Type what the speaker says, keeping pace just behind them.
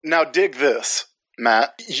Now dig this,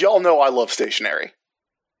 Matt. Y'all know I love stationery.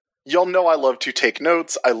 Y'all know I love to take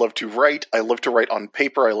notes. I love to write. I love to write on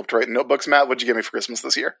paper. I love to write in notebooks. Matt, what'd you get me for Christmas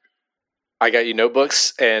this year? I got you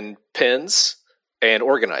notebooks and pens and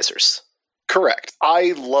organizers. Correct.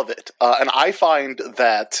 I love it. And I find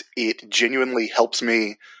that it genuinely helps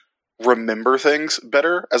me remember things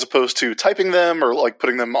better as opposed to typing them or like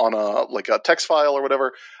putting them on a text file or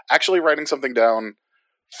whatever. Actually writing something down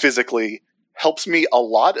physically helps me a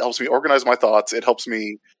lot. It helps me organize my thoughts. It helps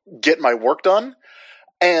me get my work done.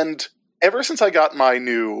 And ever since I got my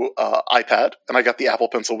new iPad and I got the Apple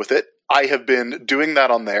Pencil with it, I have been doing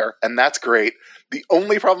that on there, and that's great. The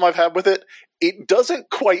only problem I've had with it, it doesn't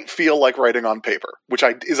quite feel like writing on paper, which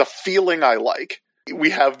is a feeling I like. We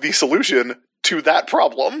have the solution to that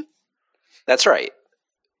problem. That's right.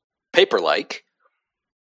 Paperlike,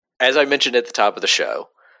 as I mentioned at the top of the show,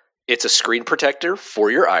 it's a screen protector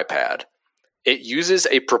for your iPad. It uses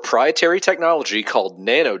a proprietary technology called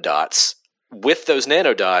nanodots. With those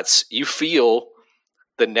nanodots, you feel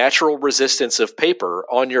the natural resistance of paper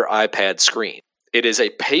on your iPad screen. It is a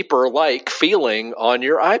paper-like feeling on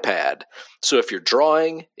your iPad. So if you're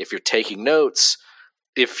drawing, if you're taking notes,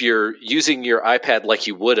 if you're using your iPad like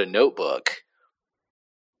you would a notebook,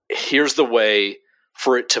 here's the way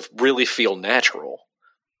for it to really feel natural.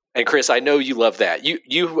 And Chris, I know you love that.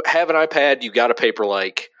 You have an iPad, you got a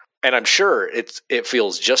Paperlike, and I'm sure it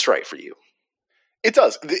feels just right for you. It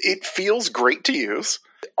does. It feels great to use.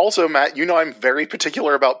 Also, Matt, you know I'm very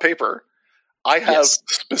particular about paper. I have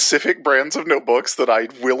specific brands of notebooks that I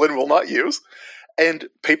will and will not use, and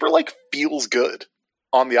Paperlike feels good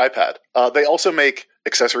on the iPad. They also make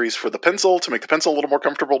accessories for the pencil to make the pencil a little more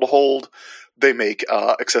comfortable to hold. They make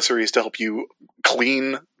accessories to help you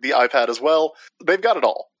clean the iPad as well. They've got it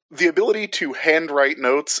all. The ability to handwrite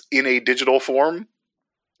notes in a digital form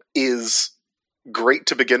is great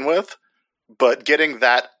to begin with, but getting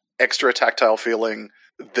that extra tactile feeling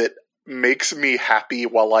that makes me happy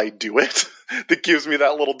while I do it, that gives me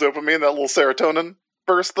that little dopamine, that little serotonin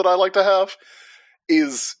burst that I like to have,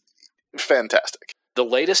 is fantastic. The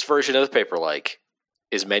latest version of the Paperlike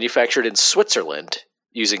is manufactured in Switzerland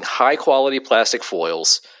using high-quality plastic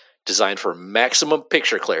foils designed for maximum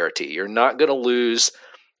picture clarity. You're not going to lose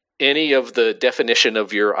any of the definition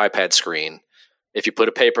of your iPad screen if you put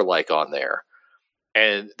a Paperlike on there.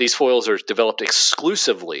 And these foils are developed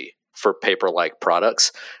exclusively for Paperlike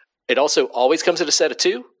products. It also always comes in a set of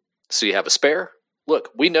 2, so you have a spare. Look,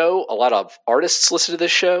 we know a lot of artists listen to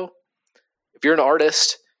this show. If you're an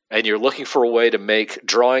artist and you're looking for a way to make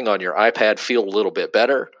drawing on your iPad feel a little bit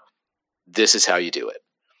better, this is how you do it.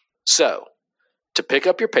 So, to pick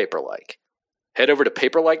up your Paperlike, head over to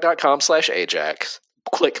paperlike.com/Ajax,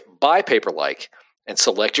 click Buy Paperlike, and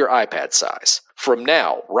select your iPad size. From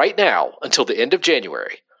now, right now, until the end of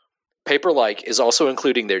January, Paperlike is also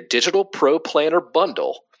including their Digital Pro Planner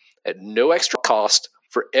bundle at no extra cost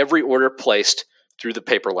for every order placed through the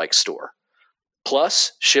Paperlike store.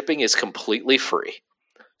 Plus, shipping is completely free.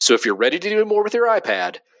 So if you're ready to do more with your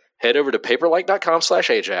iPad, head over to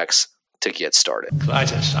paperlike.com/Ajax to get started.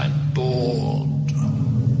 Clytus, I'm bored.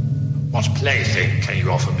 What plaything can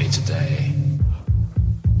you offer me today?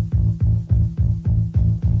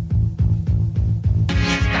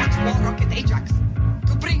 That's War Rocket Ajax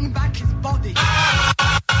to bring back his body.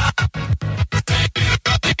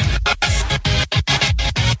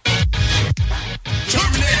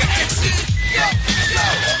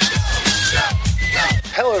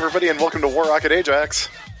 Hello, everybody, and welcome to War Rocket Ajax.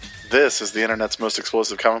 This is the internet's most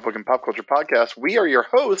explosive comic book and pop culture podcast. We are your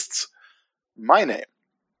hosts. My name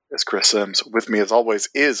is Chris Sims. With me, as always,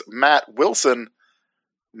 is Matt Wilson.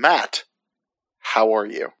 Matt, how are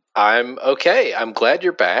you? I'm okay. I'm glad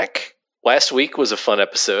you're back. Last week was a fun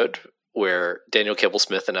episode where Daniel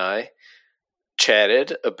Kibblesmith and I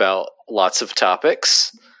chatted about lots of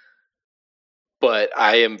topics. But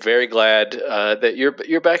I am very glad that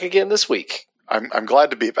you're back again this week. I'm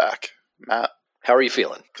glad to be back, Matt. How are you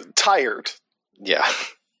feeling? Tired. Yeah.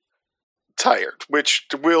 Tired, which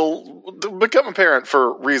will become apparent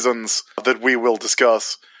for reasons that we will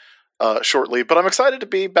discuss shortly. But I'm excited to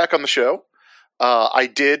be back on the show. I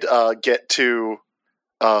did get to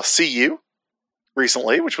see you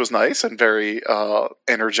recently, which was nice and very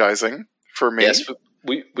energizing for me. Yes,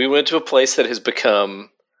 we went to a place that has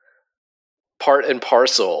become part and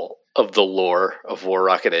parcel of the lore of War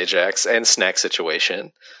Rocket Ajax and Snack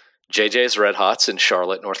Situation. JJ's Red Hots in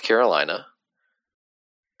Charlotte, North Carolina,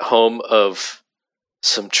 home of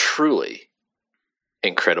some truly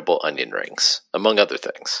incredible onion rings, among other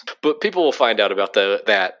things. But people will find out about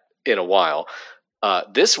that in a while.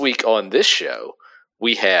 This week on this show,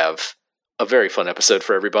 we have a very fun episode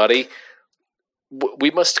for everybody. We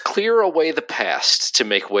must clear away the past to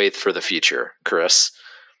make way for the future, Chris,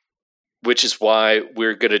 which is why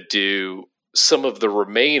we're going to do some of the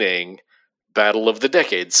remaining Battle of the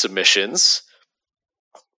Decade submissions,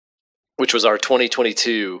 which was our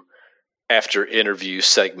 2022 after interview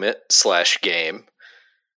segment / game.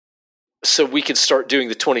 So we can start doing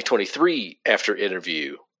the 2023 after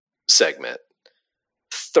interview segment,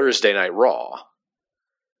 Thursday Night Raw,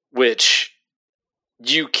 which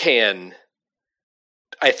you can,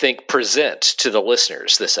 I think, present to the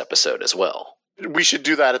listeners this episode as well. We should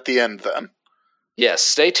do that at the end then. Yes,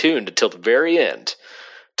 stay tuned until the very end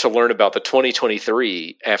to learn about the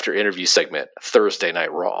 2023 after interview segment, Thursday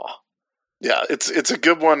Night Raw. Yeah, it's a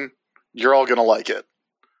good one. You're all going to like it.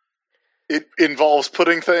 It involves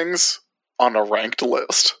putting things on a ranked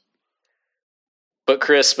list. But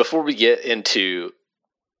Chris, before we get into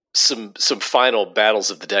some final battles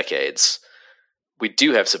of the decades, we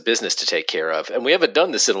do have some business to take care of, and we haven't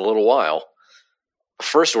done this in a little while.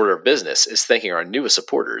 First order of business is thanking our newest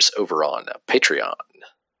supporters over on Patreon.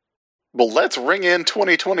 Well, let's ring in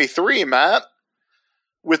 2023, Matt,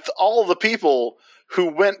 with all the people who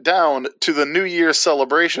went down to the New Year's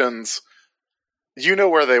celebrations. You know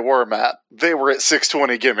where they were, Matt. They were at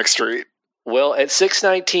 620 Gimmick Street. Well, at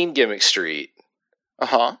 619 Gimmick Street.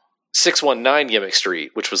 619 Gimmick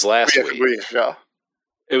Street, which was last week. Booyaka.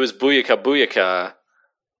 It was Booyaka Booyaka,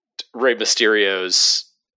 Rey Mysterio's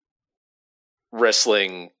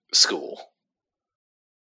wrestling school.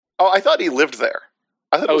 Oh, I thought he lived there.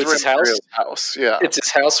 I thought it was it's his Rey house? Mysterio's house. Yeah. It's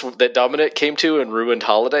his house that Dominic came to and ruined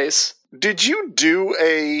holidays. Did you do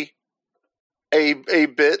a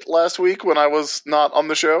bit last week when I was not on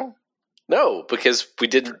the show? No, because we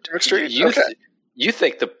didn't. You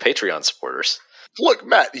think the Patreon supporters? Look,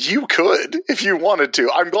 Matt, you could if you wanted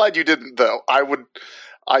to. I'm glad you didn't, though. I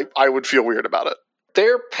would feel weird about it.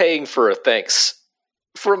 They're paying for a thanks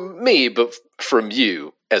from me, but from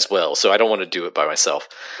you as well. So I don't want to do it by myself.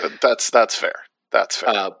 That's fair. That's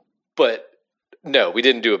fair. But no, we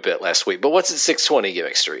didn't do a bit last week. But what's at 620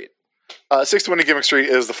 Gimmick Street? 620 Gimmick Street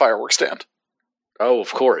is the fireworks stand. Oh,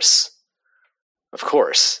 of course. Of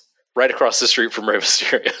course. Right across the street from Rey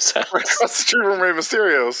Mysterio's house. Right across the street from Rey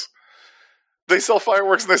Mysterio's. They sell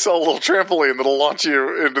fireworks and they sell a little trampoline that'll launch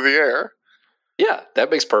you into the air. Yeah, that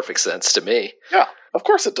makes perfect sense to me. Yeah, of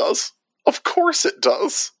course it does. Of course it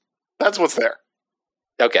does. That's what's there.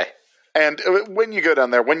 Okay. And when you go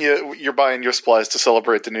down there, when you're buying your supplies to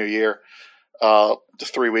celebrate the new year,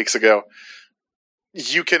 3 weeks ago,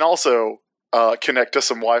 you can also connect to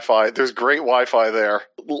some Wi-Fi. There's great Wi-Fi there.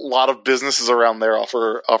 A lot of businesses around there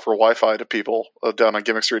offer Wi-Fi to people down on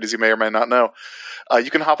Gimmick Street, as you may or may not know.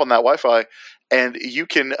 You can hop on that Wi-Fi, and you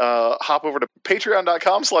can hop over to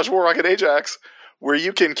patreon.com/WarRocketAjax, where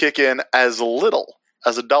you can kick in as little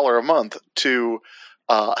as $1 a month to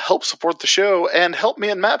help support the show and help me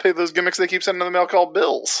and Matt pay those gimmicks they keep sending in the mail called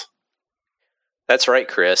bills. That's right,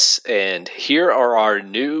 Chris. And here are our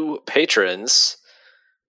new patrons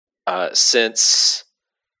since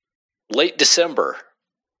late December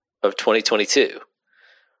of 2022.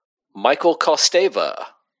 Michael Kosteva.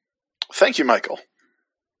 Thank you, Michael.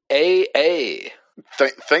 AA.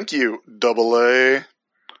 Thank you, AA.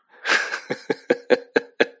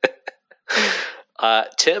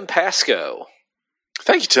 Tim Pasco.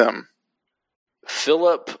 Thank you, Tim.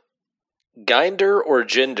 Philip Ginder or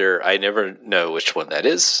Gender. I never know which one that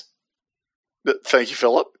is. Thank you,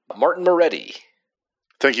 Philip. Martin Moretti.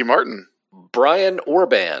 Thank you, Martin. Brian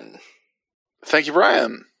Orban. Thank you,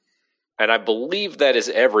 Brian. And I believe that is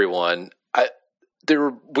everyone. There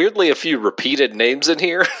were weirdly a few repeated names in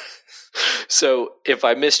here. So if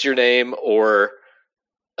I missed your name or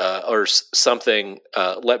something,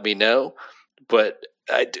 let me know. But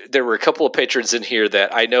there were a couple of patrons in here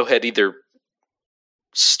that I know had either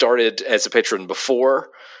started as a patron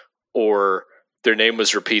before or their name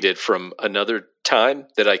was repeated from another time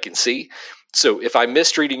that I can see. So if I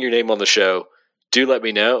missed reading your name on the show, do let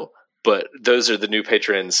me know. But those are the new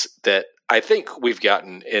patrons that I think we've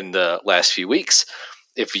gotten in the last few weeks.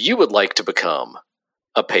 If you would like to become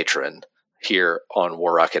a patron here on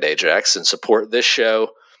War Rocket Ajax and support this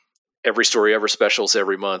show, Every Story Ever specials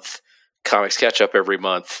every month, Comics Catch Up every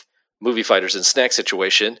month, Movie Fighters and Snack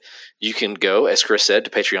Situation, you can go, as Chris said,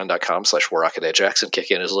 to patreon.com/WarRocketAjax and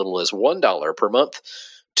kick in as little as $1 per month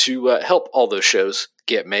to help all those shows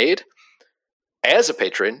get made. As a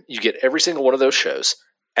patron, you get every single one of those shows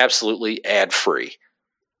absolutely ad-free.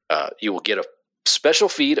 You will get a special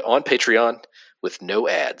feed on Patreon with no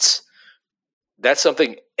ads. That's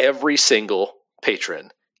something every single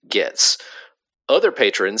patron gets. Other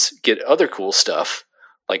patrons get other cool stuff,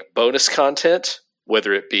 like bonus content,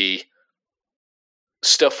 whether it be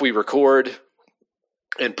stuff we record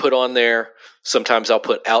and put on there. Sometimes I'll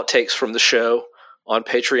put outtakes from the show on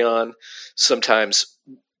Patreon. Sometimes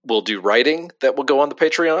we'll do writing that will go on the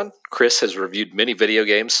Patreon. Chris has reviewed many video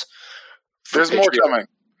games. There's more coming.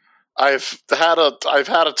 I've had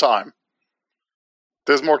a time.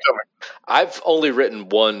 There's more coming. I've only written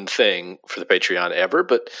one thing for the Patreon ever,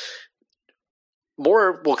 but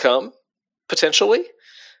more will come potentially.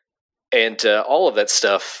 And all of that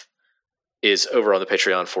stuff is over on the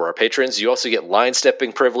Patreon for our patrons. You also get line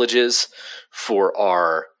stepping privileges for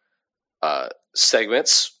our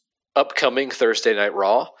segments, upcoming Thursday Night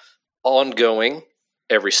Raw, ongoing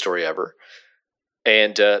Every Story Ever.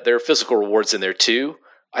 And there are physical rewards in there too.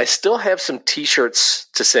 I still have some t-shirts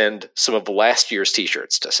to send, some of last year's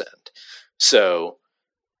t-shirts to send. So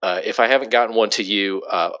if I haven't gotten one to you,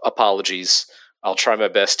 apologies. I'll try my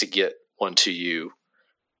best to get one to you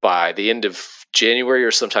by the end of January or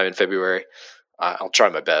sometime in February. I'll try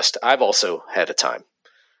my best. I've also had a time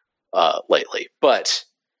lately. But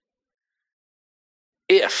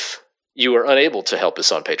if you are unable to help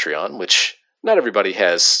us on Patreon, which not everybody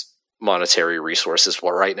has monetary resources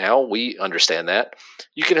for right now, we understand that.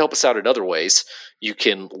 You can help us out in other ways. You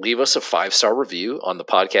can leave us a 5-star review on the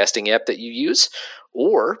podcasting app that you use,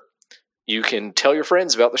 or you can tell your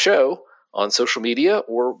friends about the show on social media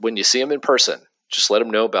or when you see them in person. Just let them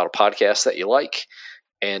know about a podcast that you like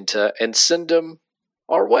and send them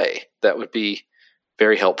our way. That would be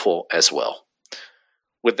very helpful as well.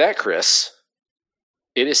 With that, Chris,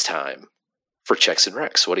 it is time for Checks and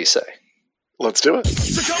Recs. What do you say? Let's do it.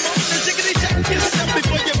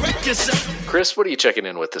 Chris, what are you checking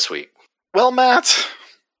in with this week? Well, Matt,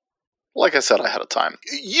 like I said, I had a time.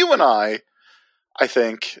 You and I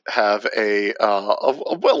think, have a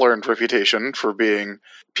well-earned reputation for being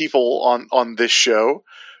people on this show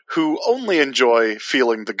who only enjoy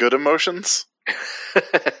feeling the good emotions.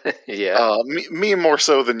 Yeah. Me more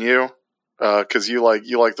so than you, because you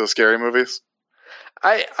like those scary movies.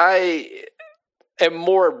 I am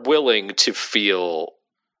more willing to feel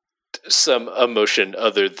some emotion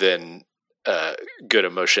other than good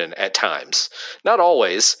emotion at times. Not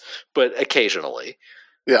always, but occasionally.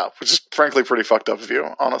 Yeah, which is frankly pretty fucked up of you,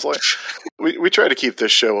 honestly. we try to keep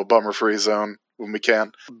this show a bummer-free zone when we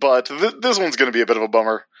can, but this one's going to be a bit of a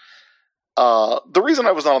bummer. The reason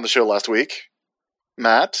I was not on the show last week,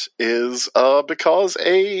 Matt, is because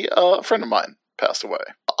a friend of mine passed away.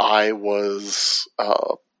 I was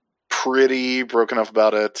pretty broken up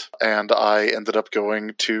about it, and I ended up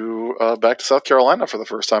going to back to South Carolina for the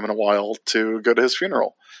first time in a while to go to his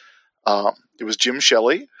funeral. It was Jim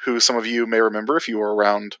Shelley, who some of you may remember if you were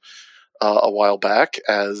around a while back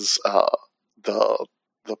as the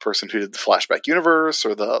person who did the Flashback Universe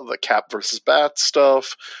or the Cap versus Bat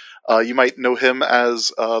stuff. You might know him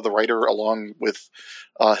as the writer along with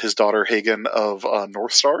his daughter Hagen of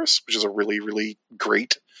North Stars, which is a really, really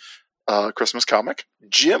great Christmas comic.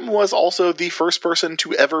 Jim was also the first person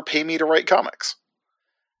to ever pay me to write comics.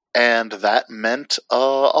 And that meant a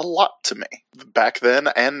lot to me back then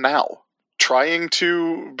and now. Trying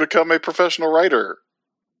to become a professional writer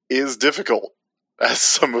is difficult, as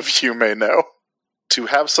some of you may know. To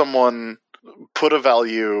have someone put a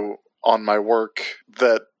value on my work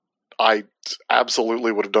that I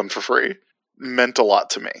absolutely would have done for free meant a lot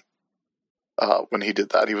to me when he did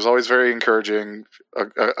that. He was always very encouraging,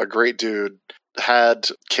 a great dude. Had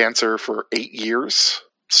cancer for 8 years,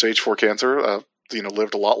 stage 4 cancer.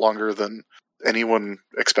 Lived a lot longer than anyone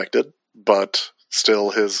expected, but still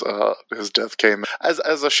his death came as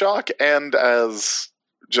a shock and as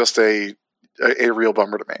just a real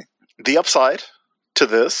bummer to me. The upside to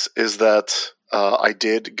this is that I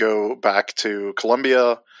did go back to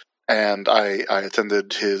Columbia and I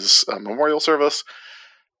attended his memorial service,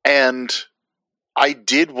 and I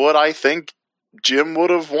did what I think Jim would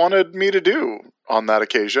have wanted me to do on that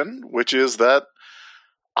occasion, which is that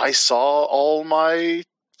I saw all my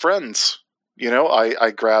friends.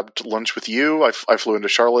 I grabbed lunch with you. I flew into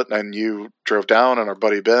Charlotte, and you drove down, and our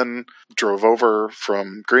buddy Ben drove over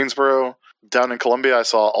from Greensboro. Down in Columbia, I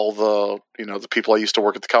saw all the people I used to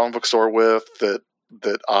work at the comic book store with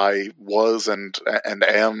that I was and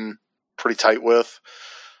am pretty tight with.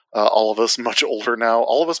 All of us much older now.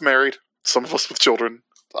 All of us married. Some of us with children.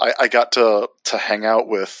 I got to hang out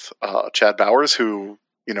with Chad Bowers, who,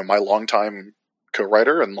 my longtime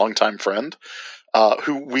co-writer and longtime friend,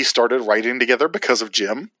 who we started writing together because of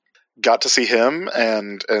Jim. Got to see him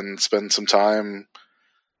and spend some time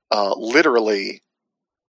literally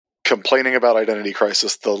complaining about Identity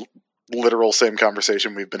Crisis, the literal same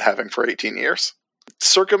conversation we've been having for 18 years.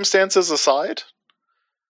 Circumstances aside,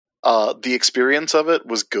 the experience of it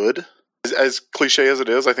was good. As cliche as it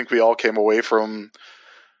is, I think we all came away from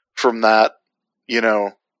that,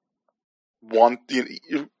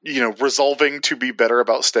 resolving to be better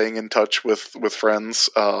about staying in touch with friends.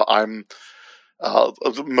 I'm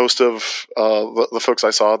most of the folks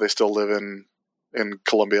I saw, they still live in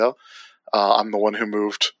Colombia. I'm the one who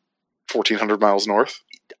moved 1,400 miles north.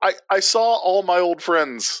 I saw all my old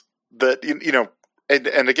friends that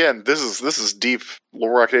and again, this is deep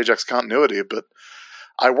Little Rocket Ajax continuity, but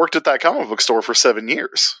I worked at that comic book store for 7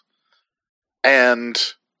 years, and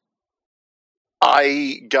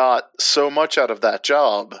I got so much out of that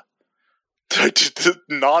job,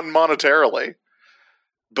 non-monetarily,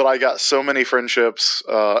 but I got so many friendships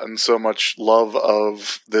and so much love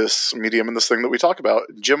of this medium and this thing that we talk about.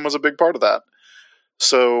 Jim was a big part of that.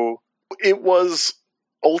 So it was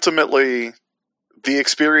ultimately the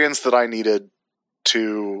experience that I needed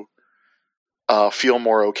to feel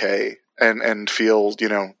more okay and feel,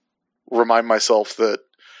 remind myself that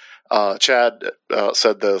Chad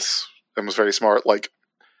said this and was very smart. Like,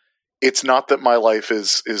 it's not that my life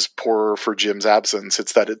is poorer for Jim's absence.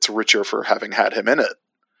 It's that it's richer for having had him in it.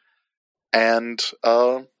 And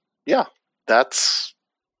that's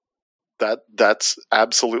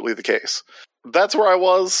absolutely the case. That's where I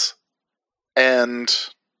was, and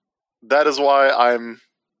that is why I'm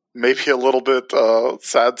maybe a little bit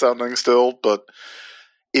sad sounding still, but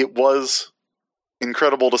it was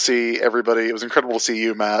incredible to see everybody. It was incredible to see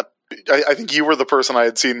you, Matt. I think you were the person I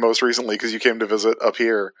had seen most recently because you came to visit up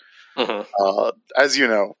here. Mm-hmm. As you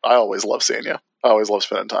know, I always love seeing you. I always love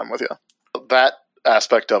spending time with you. That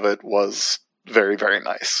aspect of it was very, very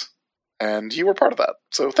nice. And you were part of that.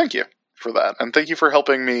 So thank you for that. And thank you for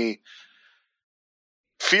helping me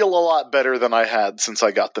feel a lot better than I had since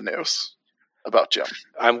I got the news about Jim.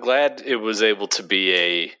 I'm glad it was able to be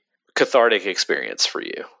a cathartic experience for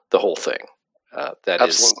you, the whole thing.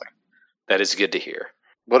 Absolutely. That is good to hear.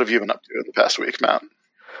 What have you been up to the past week, Matt?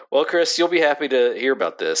 Well, Chris, you'll be happy to hear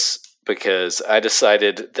about this because I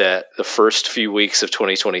decided that the first few weeks of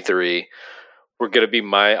 2023 were going to be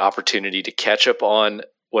my opportunity to catch up on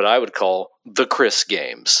what I would call the Chris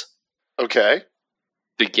games. Okay.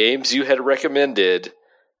 The games you had recommended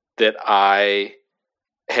that I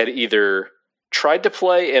had either tried to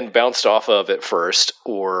play and bounced off of at first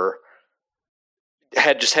or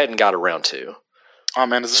hadn't got around to. Oh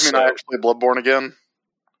man, does this mean I actually play Bloodborne again?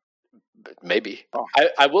 Maybe. Oh.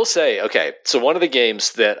 I will say, okay, so one of the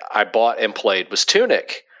games that I bought and played was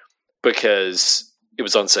Tunic because it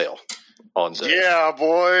was on sale on the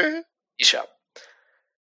boy eShop.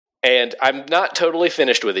 And I'm not totally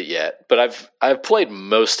finished with it yet, but I've played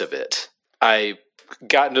most of it. I've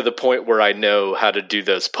gotten to the point where I know how to do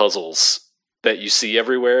those puzzles that you see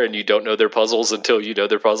everywhere and you don't know they're puzzles until you know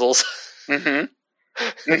they're puzzles.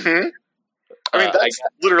 Mm-hmm. Mm-hmm. I mean, that's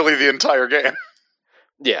literally the entire game.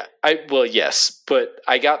 Yeah. Yes, but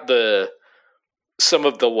I got some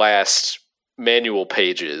of the last manual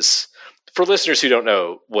pages. For listeners who don't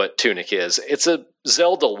know what Tunic is, it's a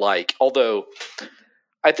Zelda-like, although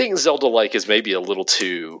I think Zelda-like is maybe a little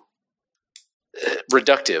too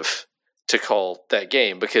reductive to call that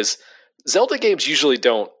game because Zelda games usually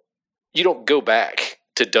you don't go back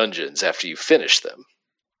to dungeons after you finish them.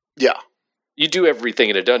 Yeah. You do everything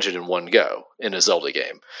in a dungeon in one go in a Zelda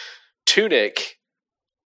game. Tunic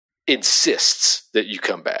insists that you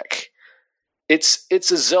come back. It's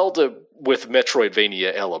a Zelda with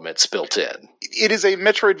Metroidvania elements built in. It is a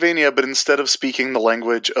Metroidvania, but instead of speaking the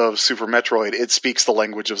language of Super Metroid, it speaks the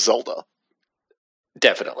language of Zelda.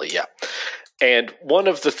 Definitely, yeah. And one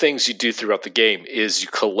of the things you do throughout the game is you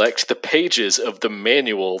collect the pages of the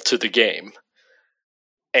manual to the game.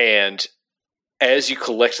 And as you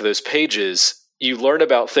collect those pages, you learn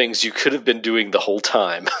about things you could have been doing the whole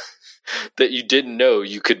time that you didn't know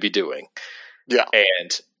you could be doing. Yeah.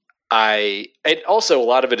 And also a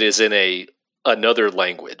lot of it is in another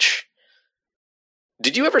language.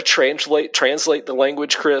 Did you ever translate the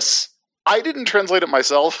language, Chris? I didn't translate it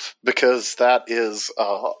myself because that is a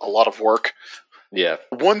lot of work. Yeah.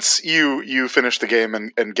 Once you finish the game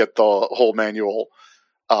and get the whole manual,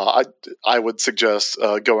 I would suggest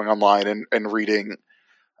going online and reading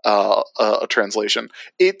a translation.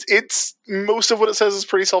 It's most of what it says is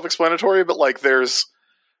pretty self-explanatory, but like there's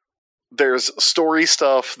story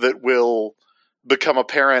stuff that will become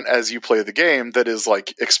apparent as you play the game that is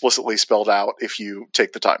like explicitly spelled out if you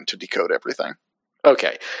take the time to decode everything.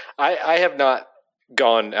 Okay. I have not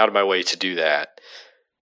gone out of my way to do that.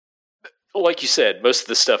 Like you said, most of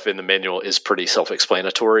the stuff in the manual is pretty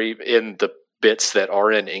self-explanatory in the bits that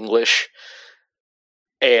are in English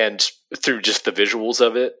and through just the visuals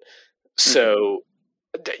of it. So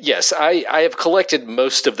Yes, I have collected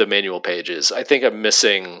most of the manual pages. I think I'm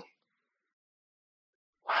missing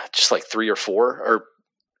just like 3 or 4, or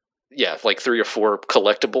like 3 or 4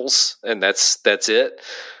 collectibles, and that's it.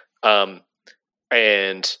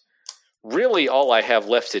 And really, all I have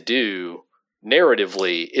left to do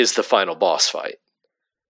narratively is the final boss fight.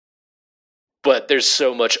 But there's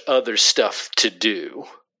so much other stuff to do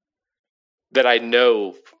that I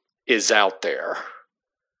know is out there,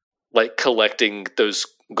 like collecting those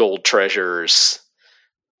gold treasures,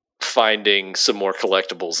 finding some more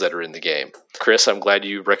collectibles that are in the game. Chris, I'm glad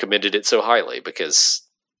you recommended it so highly because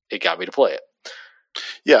it got me to play it.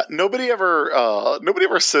 Yeah, nobody ever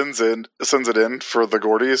sends it in for the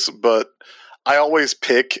Gordies, but I always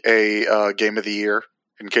pick a game of the year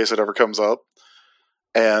in case it ever comes up.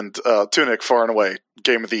 And Tunic, far and away,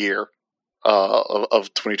 game of the year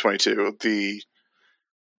of 2022.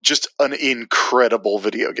 Just an incredible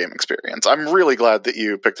video game experience. I'm really glad that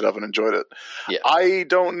you picked it up and enjoyed it. Yeah. I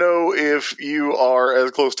don't know if you are as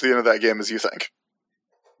close to the end of that game as you think,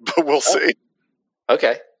 but we'll see.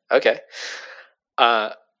 Okay.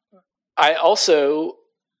 I also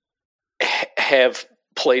have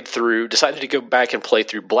decided to go back and play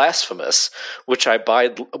through Blasphemous, which I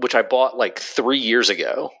bought like 3 years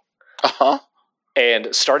ago. Uh-huh.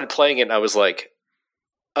 And started playing it, and I was like,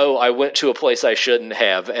 oh, I went to a place I shouldn't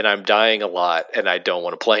have, and I'm dying a lot, and I don't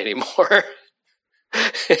want to play anymore.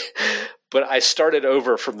 But I started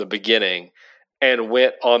over from the beginning and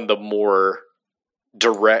went on the more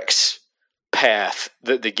direct path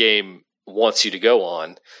that the game wants you to go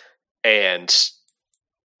on. And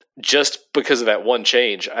just because of that one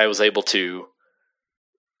change, I was able to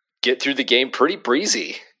get through the game pretty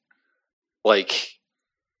breezy. Like,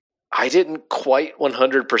 I didn't quite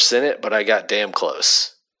 100% it, but I got damn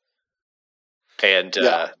close. And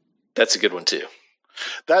that's a good one too.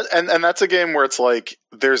 That and that's a game where it's like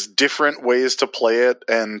there's different ways to play it,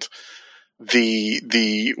 and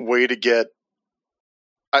the way to get.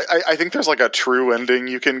 I think there's like a true ending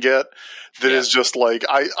you can get that is just like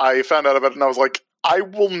I found out about it and I was like, I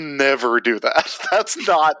will never do that.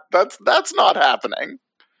 That's not happening.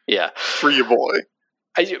 Yeah, for you, boy.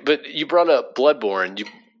 But you brought up Bloodborne.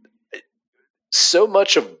 So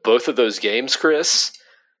much of both of those games, Chris.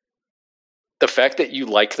 The fact that you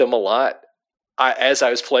like them a lot, as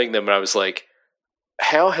I was playing them, and I was like,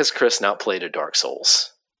 how has Chris not played a Dark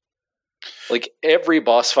Souls? Like, every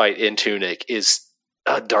boss fight in Tunic is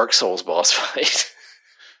a Dark Souls boss fight.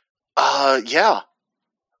 Yeah.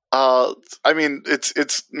 I mean,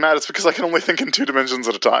 it's Matt, it's because I can only think in 2 dimensions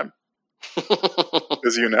at a time.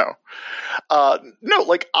 As you know. No,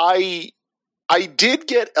 like, I did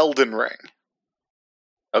get Elden Ring.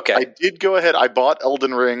 Okay. I did go ahead. I bought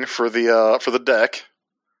Elden Ring for the deck,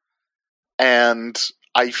 and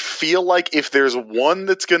I feel like if there's one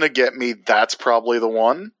that's going to get me, that's probably the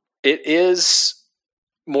one. It is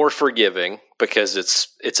more forgiving because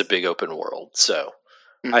it's a big open world. So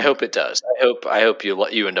I hope it does. I hope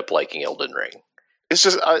you end up liking Elden Ring. It's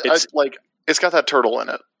just it's got that turtle in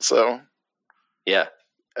it. So yeah,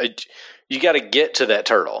 you got to get to that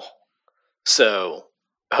turtle. So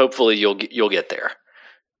hopefully you'll get there.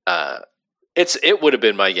 It would have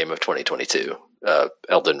been my game of 2022,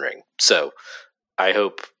 Elden Ring. So I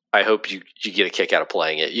hope you get a kick out of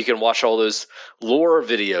playing it. You can watch all those lore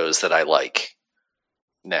videos that I like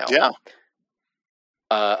now. Yeah.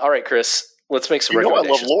 All right, Chris, let's make some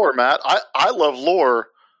recommendations. I love lore, Matt. I love lore.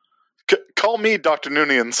 Call me Dr.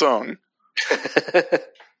 Noonien Sung.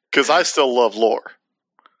 Because I still love lore.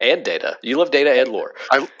 And data. You love data and lore.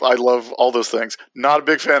 I love all those things. Not a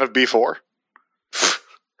big fan of B4.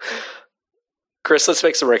 Chris, let's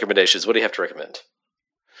make some recommendations. What do you have to recommend?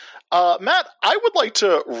 Matt, I would like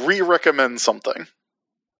to re-recommend something.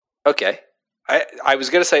 Okay. I was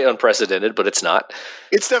going to say unprecedented, but it's not.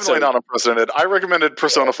 It's definitely not unprecedented. I recommended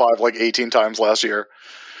Persona 5 like 18 times last year.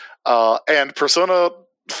 And Persona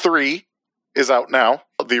 3 is out now.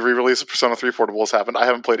 The re-release of Persona 3 Portable has happened. I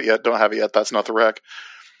haven't played it yet. Don't have it yet. That's not the rec.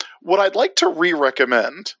 What I'd like to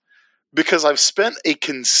re-recommend, because I've spent a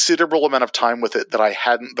considerable amount of time with it that I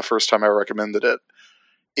hadn't the first time I recommended it,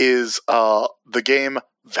 is the game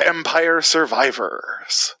Vampire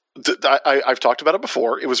Survivors. I've talked about it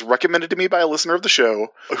before. It was recommended to me by a listener of the show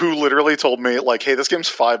who literally told me, like, hey, this game's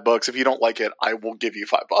 $5. If you don't like it, I will give you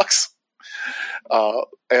 $5.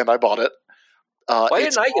 And I bought it. Why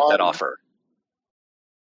didn't I get that offer?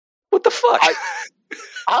 What the fuck?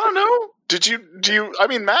 I don't know. Do you, I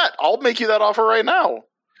mean, Matt, I'll make you that offer right now.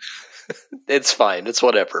 It's fine. It's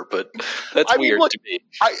whatever, but that's weird to me.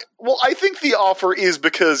 I think the offer is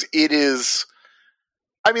because it is.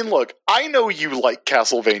 I mean, look, I know you like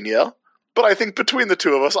Castlevania, But I think between the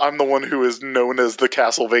two of us, I'm the one who is known as the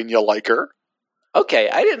Castlevania liker. Okay,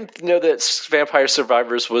 I didn't know that Vampire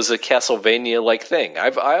Survivors was a Castlevania-like thing. I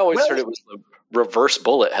always heard it was the reverse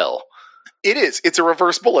bullet hell. It is. It's a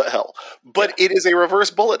reverse bullet hell. But it is a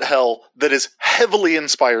reverse bullet hell that is heavily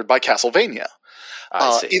inspired by Castlevania.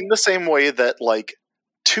 I see. In the same way that, like,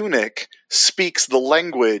 Tunic speaks the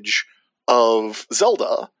language of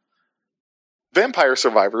Zelda, Vampire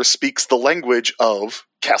Survivors speaks the language of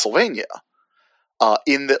Castlevania.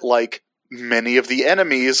 In that, like, many of the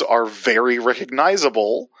enemies are very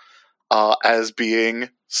recognizable as being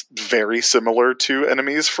very similar to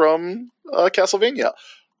enemies from Castlevania.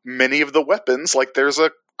 Many of the weapons, like there's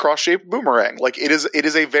a cross-shaped boomerang. Like it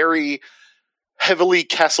is a very heavily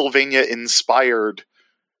Castlevania-inspired,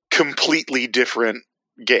 completely different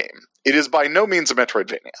game. It is by no means a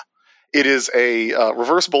Metroidvania. It is a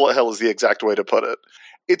reverse bullet hell is the exact way to put it.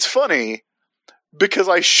 It's funny because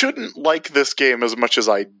I shouldn't like this game as much as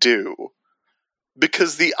I do.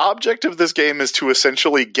 Because the object of this game is to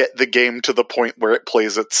essentially get the game to the point where it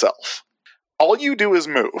plays itself. All you do is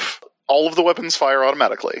move. All of the weapons fire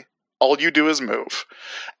automatically. All you do is move.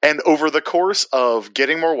 And over the course of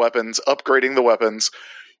getting more weapons, upgrading the weapons,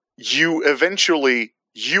 you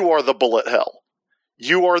are the bullet hell.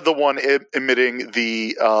 You are the one emitting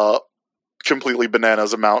the completely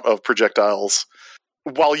bananas amount of projectiles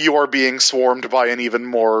while you are being swarmed by an even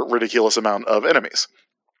more ridiculous amount of enemies.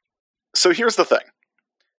 So here's the thing.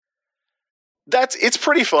 It's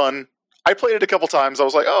pretty fun. I played it a couple times. I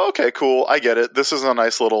was like, oh, okay, cool. I get it. This is a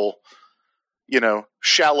nice little,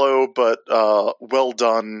 shallow but well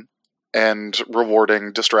done and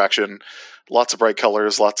rewarding distraction. Lots of bright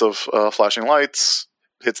colors, lots of flashing lights.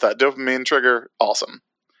 Hits that dopamine trigger. Awesome.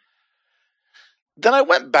 Then I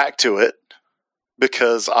went back to it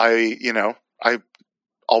because I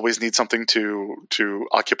always need something to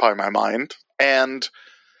occupy my mind. And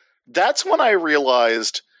that's when I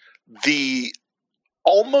realized the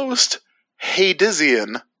almost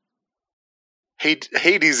Hadesian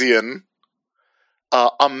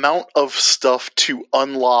amount of stuff to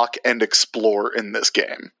unlock and explore in this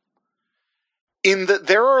game. In that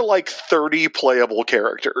there are like 30 playable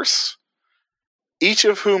characters, each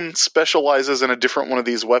of whom specializes in a different one of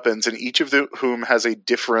these weapons, and each of whom has a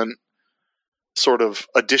different sort of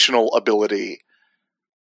additional ability.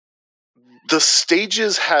 The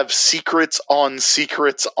stages have secrets on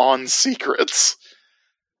secrets on secrets.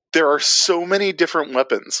 There are so many different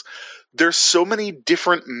weapons. There's so many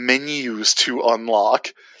different menus to unlock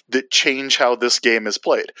that change how this game is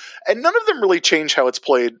played. And none of them really change how it's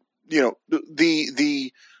played.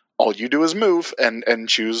 The all you do is move and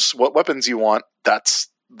choose what weapons you want. That's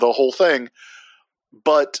the whole thing.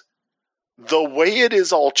 But the way it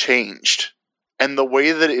is all changed, and the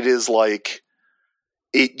way that it is like,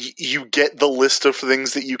 you get the list of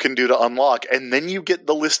things that you can do to unlock, and then you get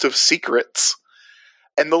the list of secrets.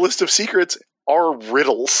 And the list of secrets are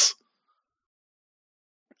riddles.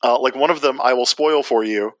 Like one of them I will spoil for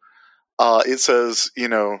you. It says,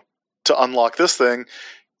 to unlock this thing,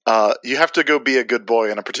 you have to go be a good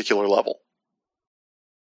boy in a particular level.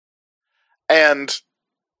 And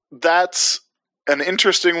that's an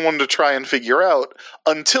interesting one to try and figure out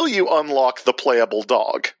until you unlock the playable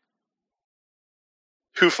dog,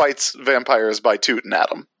 who fights vampires by tooting at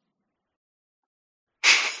them.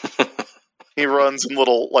 He runs and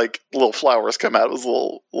little flowers come out of his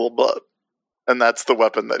little butt. And that's the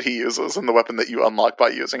weapon that he uses, and the weapon that you unlock by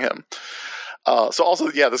using him. So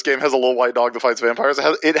also, this game has a little white dog that fights vampires.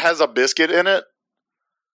 It has a biscuit in it,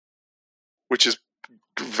 which is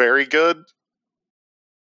very good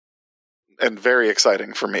and very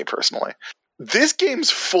exciting for me personally. This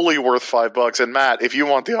game's fully worth $5, and Matt, if you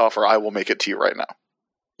want the offer, I will make it to you right now.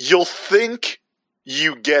 You'll think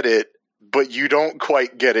you get it, but you don't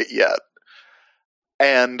quite get it yet.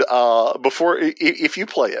 And if you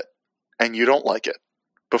play it and you don't like it,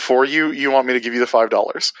 before you want me to give you the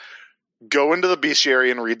 $5, go into the bestiary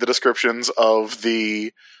and read the descriptions of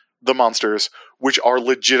the monsters, which are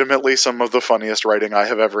legitimately some of the funniest writing I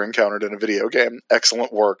have ever encountered in a video game.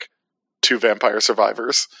 Excellent work to Vampire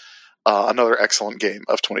Survivors. Another excellent game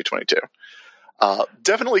of 2022.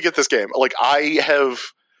 Definitely get this game. Like, I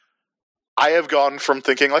have gone from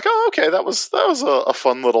thinking like, oh, okay, that was a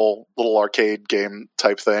fun little arcade game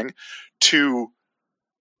type thing, to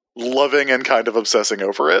loving and kind of obsessing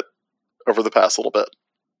over it over the past little bit.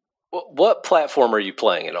 What platform are you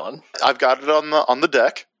playing it on? I've got it on the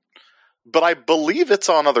deck, but I believe it's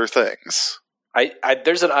on other things.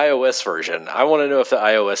 There's an iOS version. I want to know if the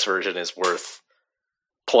iOS version is worth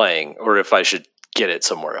playing, or if I should get it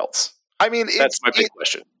somewhere else. I mean, that's my big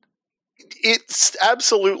question. It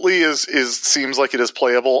absolutely is seems like it is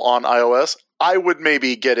playable on iOS. I would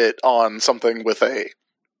maybe get it on something with a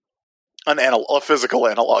physical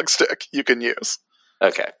analog stick you can use.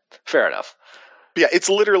 Okay, fair enough. But yeah, it's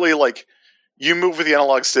literally like you move with the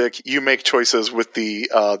analog stick, you make choices with the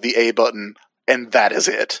A button, and that is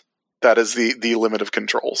it. That is the limit of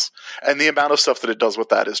controls. And the amount of stuff that it does with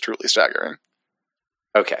that is truly staggering.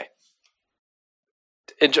 Okay.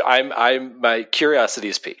 My curiosity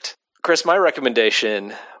is piqued. Chris, my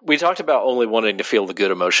recommendation, we talked about only wanting to feel the good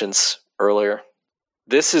emotions earlier.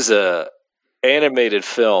 This is a animated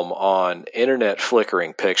film on Internet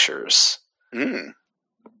Flickering Pictures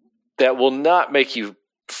that will not make you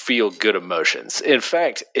feel good emotions. In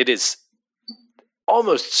fact, it is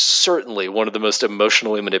almost certainly one of the most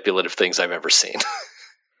emotionally manipulative things I've ever seen.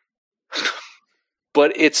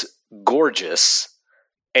 But it's gorgeous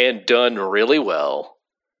and done really well.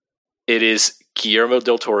 It is Guillermo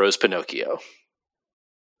del Toro's Pinocchio.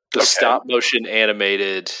 The stop-motion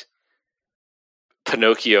animated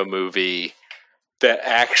Pinocchio movie that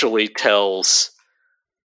actually tells...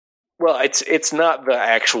 Well, it's not the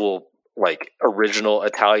actual original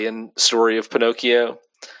Italian story of Pinocchio,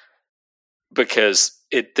 because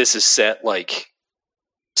this is set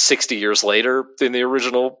 60 years later than the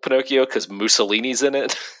original Pinocchio because Mussolini's in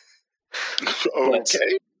it.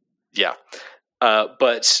 Okay.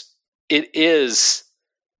 But it is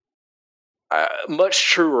much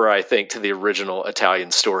truer, I think, to the original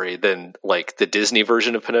Italian story than the Disney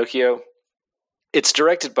version of Pinocchio. It's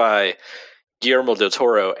directed by Guillermo del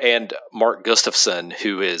Toro and Mark Gustafson,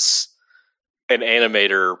 who is an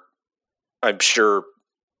animator. I'm sure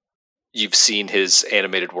you've seen his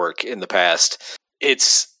animated work in the past.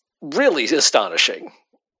 It's really astonishing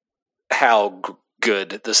how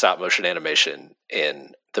good the stop motion animation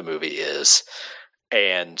in the movie is.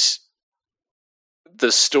 And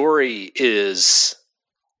the story is,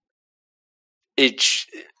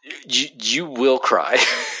 you will cry.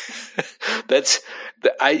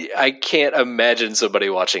 I can't imagine somebody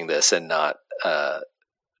watching this and not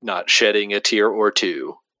shedding a tear or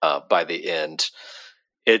two by the end.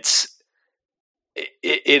 It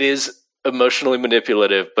is emotionally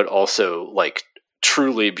manipulative, but also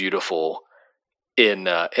truly beautiful in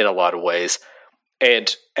a lot of ways.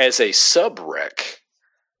 And as a sub-rec,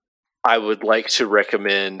 I would like to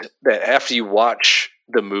recommend that after you watch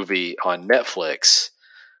the movie on Netflix,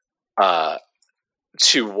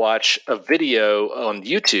 to watch a video on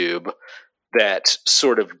YouTube that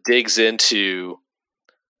sort of digs into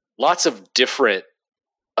lots of different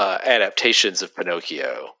adaptations of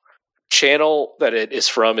Pinocchio. Channel that it is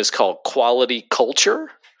from is called Quality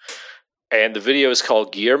Culture, and the video is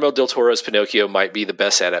called Guillermo del Toro's Pinocchio Might Be the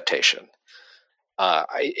Best Adaptation.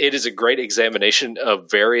 It is a great examination of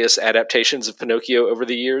various adaptations of Pinocchio over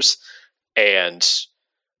the years and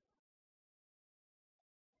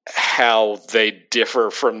how they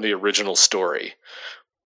differ from the original story.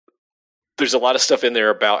 There's a lot of stuff in there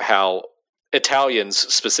about how Italians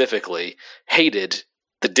specifically hated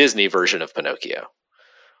the Disney version of Pinocchio.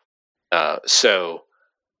 So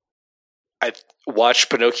I watched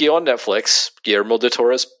Pinocchio on Netflix, Guillermo del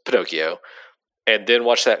Toro's Pinocchio, and then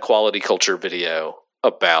watch that Quality Culture video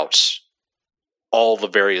about all the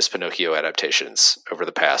various Pinocchio adaptations over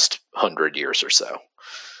the past 100 years or so.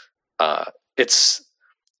 It's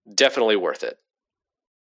definitely worth it.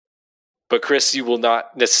 But Chris, you will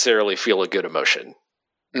not necessarily feel a good emotion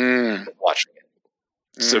watching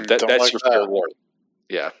it. So that's your fair warning.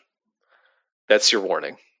 Yeah. That's your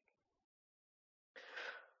warning.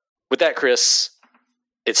 With that, Chris,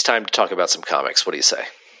 it's time to talk about some comics. What do you say?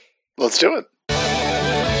 Let's do it.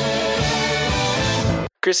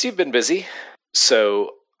 Chris, you've been busy,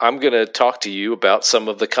 so I'm going to talk to you about some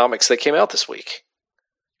of the comics that came out this week.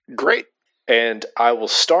 Great. And I will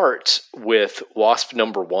start with Wasp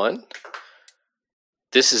 #1.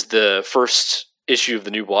 This is the first issue of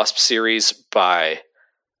the new Wasp series by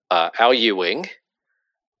Al Ewing,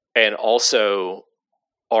 and also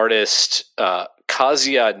artist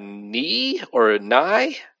Kazuya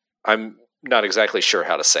Nai. I'm not exactly sure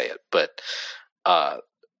how to say it, but I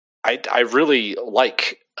really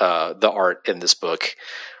like the art in this book.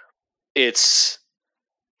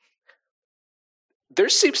 There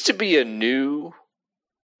seems to be a new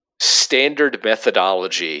standard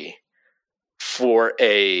methodology for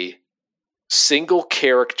a single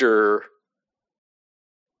character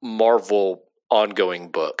Marvel ongoing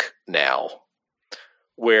book now,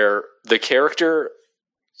 where the character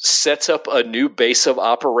sets up a new base of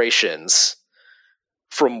operations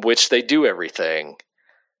from which they do everything,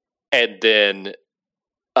 and then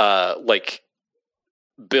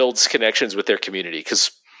builds connections with their community. Because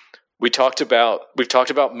we've talked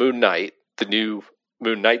about Moon Knight, the new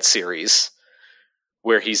Moon Knight series,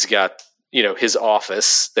 where he's got, his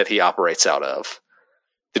office that he operates out of.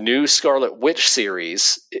 The new Scarlet Witch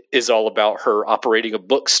series is all about her operating a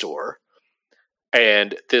bookstore.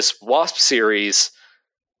 And this Wasp series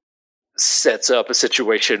sets up a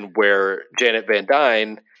situation where Janet Van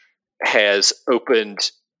Dyne has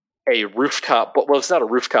opened a rooftop, well, it's not a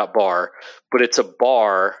rooftop bar, but it's a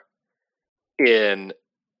bar in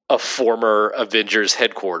a former Avengers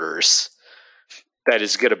headquarters that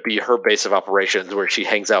is going to be her base of operations, where she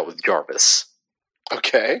hangs out with Jarvis.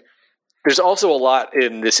 Okay. There's also a lot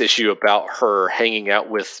in this issue about her hanging out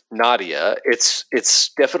with Nadia. It's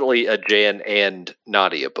definitely a Jan and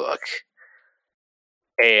Nadia book.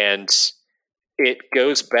 And it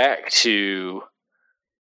goes back to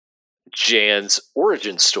Jan's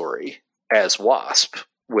origin story as Wasp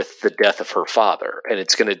with the death of her father. And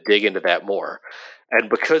it's going to dig into that more.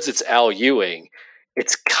 And because it's Al Ewing,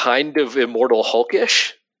 it's kind of Immortal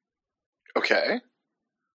Hulkish. Okay.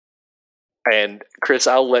 And Chris,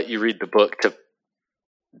 I'll let you read the book to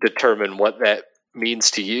determine what that means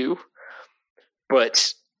to you.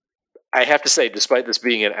 But I have to say, despite this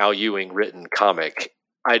being an Al Ewing written comic,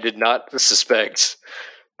 I did not suspect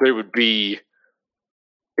there would be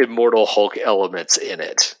Immortal Hulk elements in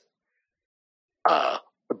it.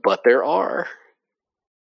 But there are.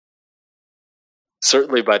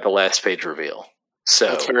 Certainly by the last page reveal. So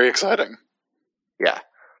that's very exciting. Yeah.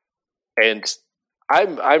 And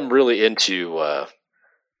I'm really into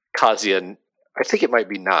Kazuya. I think it might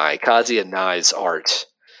be Kazuya Nai's art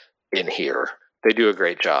in here. They do a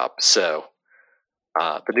great job. So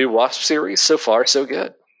the new Wasp series, so far so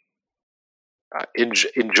good.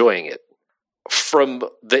 Enjoying it. From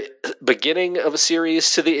the beginning of a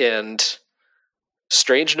series to the end,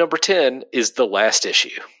 Strange number 10 is the last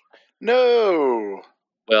issue. No.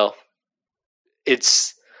 Well,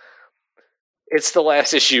 it's the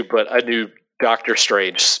last issue, but a new Doctor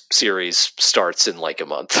Strange series starts in like a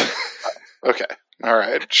month. Okay. All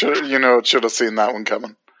right. Should have seen that one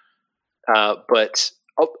coming. But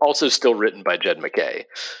also still written by Jed MacKay.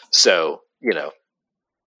 So,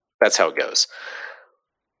 that's how it goes.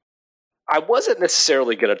 I wasn't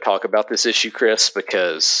necessarily going to talk about this issue, Chris,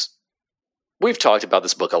 because we've talked about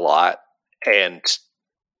this book a lot, and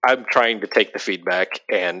I'm trying to take the feedback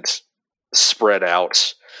and spread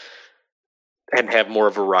out and have more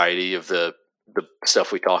variety of the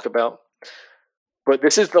stuff we talk about. But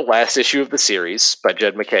this is the last issue of the series by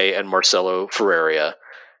Jed MacKay and Marcelo Ferreira,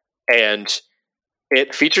 and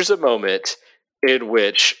it features a moment in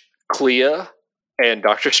which Clea and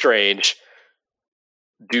Doctor Strange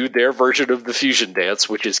do their version of the fusion dance,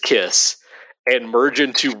 which is Kiss, and merge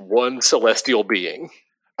into one celestial being.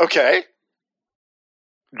 Okay.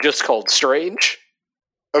 Just called Strange.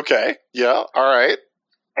 Okay. Yeah. All right.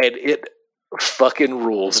 And it fucking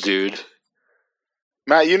rules, dude.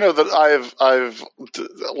 Matt, you know that I've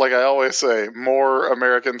like I always say, more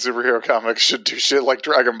American superhero comics should do shit like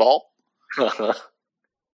Dragon Ball.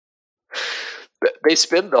 They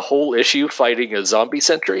spend the whole issue fighting a zombie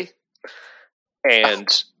sentry, and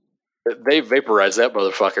they vaporize that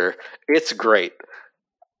motherfucker. It's great.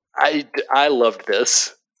 I loved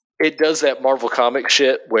this. It does that Marvel comic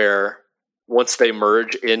shit where once they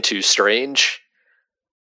merge into Strange,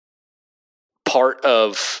 part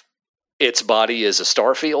of its body is a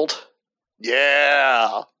star field.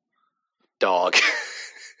 Yeah. Dog.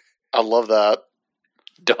 I love that.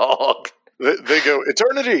 Dog. They go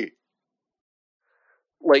eternity.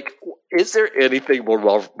 Like, is there anything more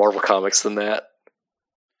Marvel comics than that?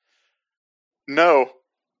 No.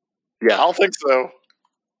 Yeah. I don't think so.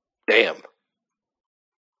 Damn.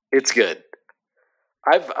 It's good.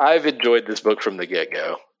 I've enjoyed this book from the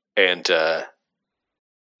get-go, and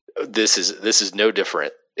this is no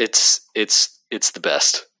different. It's the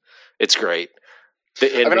best. It's great.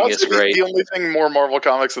 The ending is great. The only thing more Marvel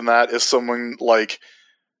comics than that is someone like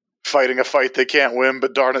fighting a fight they can't win,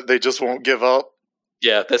 but darn it, they just won't give up.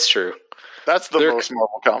 Yeah, that's true. That's the most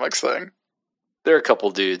Marvel comics thing. There are a couple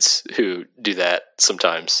dudes who do that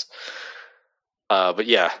sometimes. But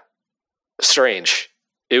yeah, Strange.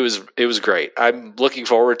 It was great. I'm looking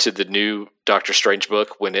forward to the new Doctor Strange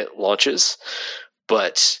book when it launches,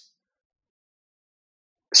 but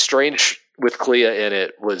Strange with Clea in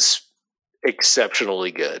it was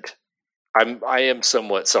exceptionally good. I am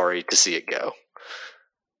somewhat sorry to see it go.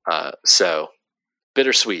 So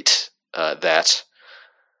bittersweet that.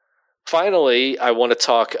 Finally, I want to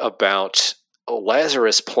talk about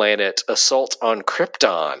Lazarus Planet Assault on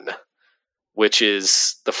Krypton, which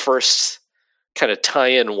is the first kind of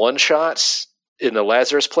tie-in one-shot in the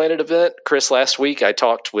Lazarus Planet event, Chris, last week I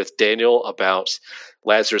talked with Daniel about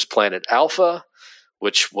Lazarus Planet Alpha,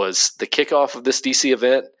 which was the kickoff of this DC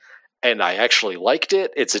event, and I actually liked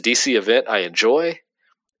it. It's a DC event I enjoy.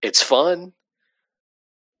 It's fun.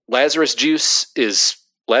 Lazarus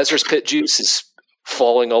Pit juice is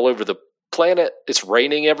falling all over the planet. It's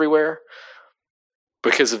raining everywhere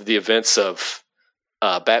because of the events of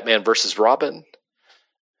Batman versus Robin.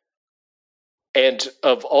 And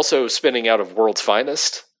of also spinning out of World's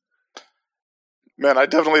Finest. Man, I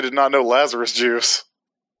definitely did not know Lazarus Juice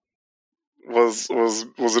was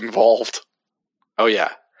involved. Oh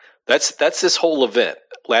yeah, that's this whole event.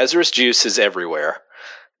 Lazarus Juice is everywhere,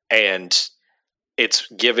 and it's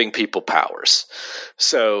giving people powers.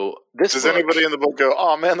 So does anybody in the book go,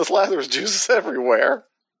 "Oh man, this Lazarus Juice is everywhere"?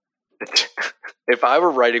 If I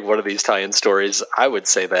were writing one of these tie-in stories, I would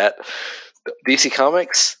say that. DC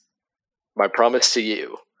Comics, my promise to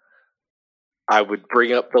you, I would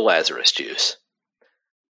bring up the Lazarus Juice.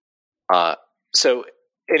 So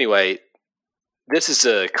anyway, this is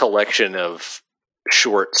a collection of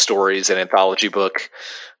short stories, an anthology book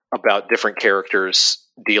about different characters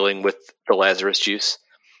dealing with the Lazarus Juice.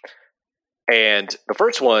 And the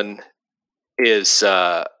first one is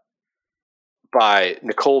by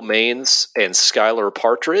Nicole Maines and Skylar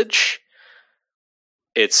Partridge.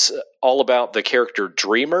 It's all about the character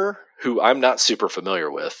Dreamer, who I'm not super familiar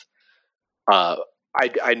with.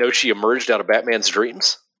 I know she emerged out of Batman's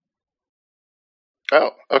dreams.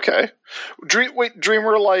 Oh, okay.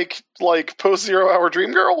 Dreamer like post-Zero Hour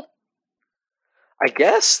Dream Girl? I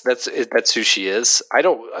guess that's who she is.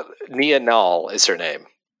 Nia Nal is her name.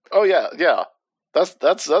 Oh yeah.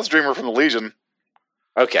 That's Dreamer from the Legion.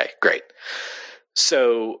 Okay, great.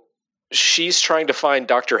 So she's trying to find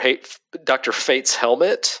Dr. Fate's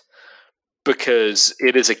helmet because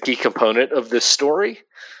it is a key component of this story,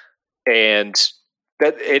 and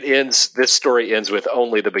this story ends with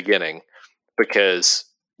only the beginning because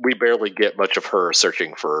we barely get much of her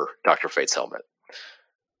searching for Dr. Fate's helmet.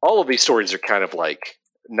 All of these stories are kind of like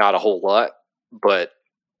not a whole lot, but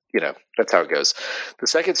that's how it goes. The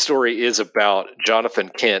second story is about Jonathan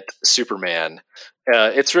Kent, Superman.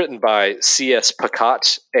 It's written by C.S.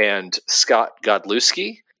 Pacat and Scott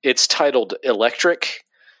Godlewski. It's titled Electric,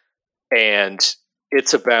 and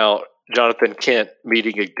it's about Jonathan Kent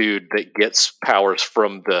meeting a dude that gets powers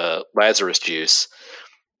from the Lazarus Juice,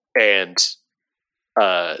 and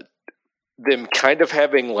them kind of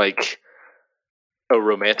having like a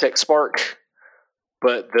romantic spark.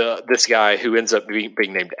 But this guy who ends up being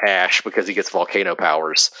named Ash because he gets volcano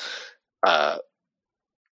powers,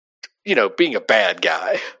 being a bad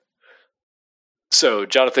guy. So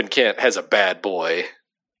Jonathan Kent has a bad boy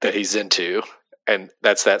that he's into, and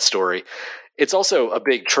that's that story. It's also a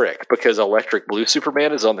big trick because Electric Blue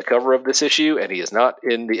Superman is on the cover of this issue, and he is not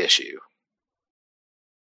in the issue.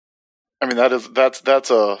 I mean, that's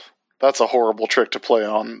a horrible trick to play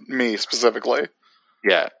on me specifically.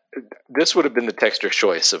 Yeah. This would have been the texture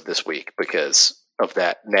choice of this week because of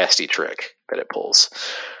that nasty trick that it pulls.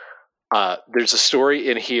 There's a story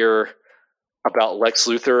in here about Lex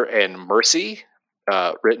Luthor and Mercy,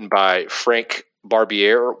 written by Frank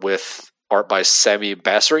Barbiere with art by Sami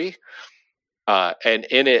Basri. And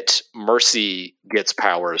in it, Mercy gets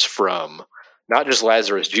powers from not just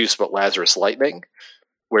Lazarus Juice, but Lazarus Lightning,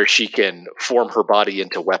 where she can form her body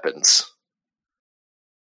into weapons,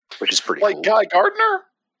 which is pretty cool. Like Guy Gardner?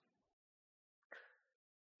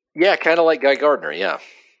 Yeah, kind of like Guy Gardner, yeah.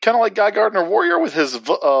 Kind of like Guy Gardner Warrior with his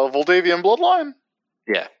Voldavian bloodline?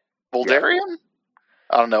 Yeah. Voldarian? Yeah.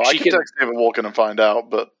 I don't know. I can text David Wolkin and find out,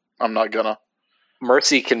 but I'm not gonna.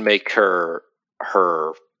 Mercy can make her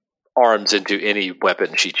arms into any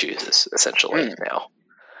weapon she chooses, essentially, now.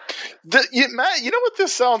 Matt, you know what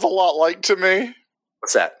this sounds a lot like to me?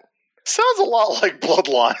 What's that? Sounds a lot like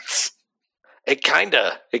Bloodlines. It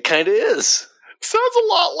kinda is. Sounds a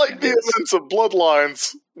lot like the essence of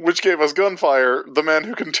Bloodlines, which gave us Gunfire, the man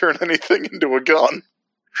who can turn anything into a gun.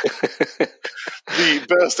 The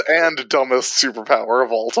best and dumbest superpower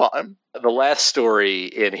of all time. The last story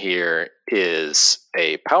in here is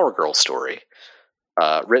a Power Girl story,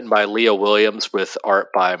 written by Leah Williams with art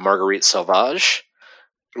by Marguerite Sauvage.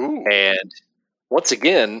 Ooh. And once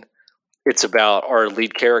again, it's about our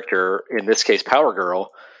lead character, in this case Power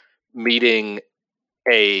Girl, meeting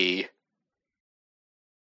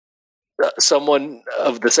someone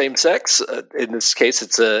of the same sex. In this case,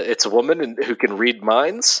 it's a woman who can read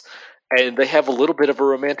minds, and they have a little bit of a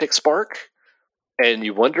romantic spark, and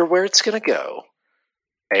you wonder where it's going to go.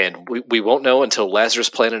 And we won't know until Lazarus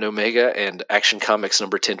Planet Omega and Action Comics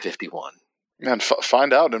number 1051. Man,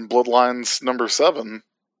 find out in Bloodlines number 7.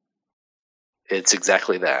 It's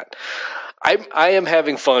exactly that. I am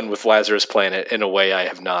having fun with Lazarus Planet in a way I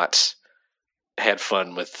have not had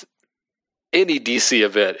fun with any DC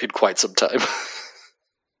event in quite some time.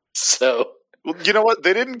 So, well, you know what?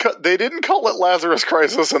 They didn't call it Lazarus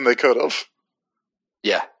Crisis, and they could have.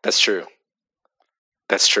 Yeah, that's true.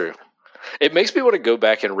 That's true. It makes me want to go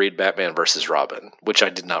back and read Batman vs. Robin, which I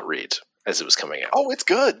did not read as it was coming out. Oh, it's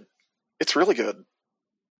good. It's really good.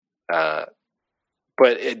 But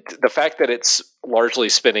the fact that it's largely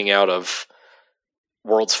spinning out of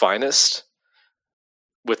World's Finest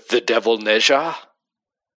with the Devil Neja,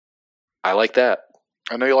 I like that.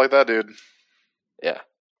 I know you like that, dude. Yeah.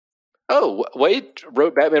 Oh, Wade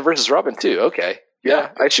wrote Batman vs. Robin too. Okay.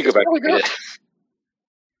 Yeah, I should go back and read it.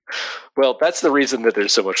 Well, that's the reason that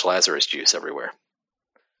there's so much Lazarus juice everywhere.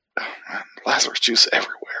 Oh, man. Lazarus juice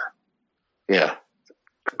everywhere. Yeah.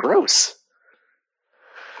 Gross.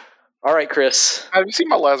 All right, Chris. Have you seen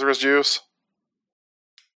my Lazarus juice?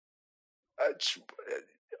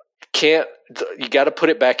 You got to put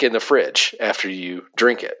it back in the fridge after you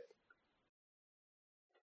drink it.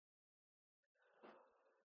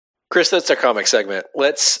 Chris, that's our comic segment.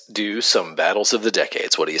 Let's do some battles of the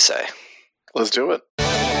decades. What do you say? Let's do it.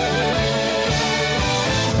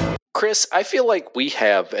 Chris, I feel like we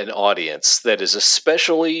have an audience that is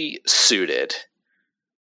especially suited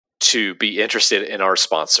to be interested in our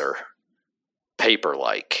sponsor,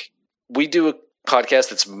 Paperlike. We do a podcast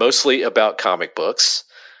that's mostly about comic books.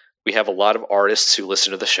 We have a lot of artists who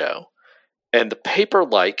listen to the show. And the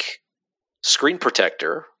Paperlike screen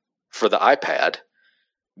protector for the iPad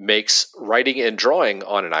makes writing and drawing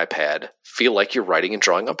on an iPad feel like you're writing and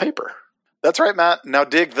drawing on paper. That's right, Matt. Now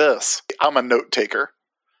dig this. I'm a note taker.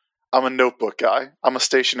 I'm a notebook guy. I'm a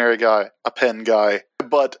stationary guy, a pen guy.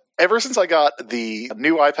 But ever since I got the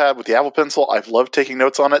new iPad with the Apple Pencil, I've loved taking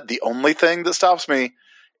notes on it. The only thing that stops me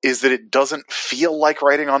is that it doesn't feel like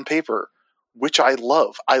writing on paper, which I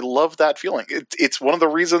love. I love that feeling. It's one of the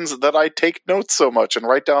reasons that I take notes so much and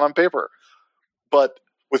write down on paper. But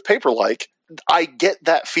with Paperlike, I get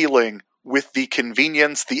that feeling with the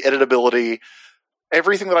convenience, the editability,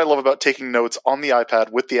 everything that I love about taking notes on the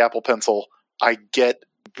iPad with the Apple Pencil, I get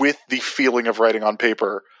with the feeling of writing on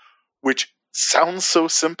paper, which sounds so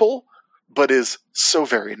simple, but is so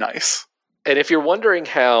very nice. And if you're wondering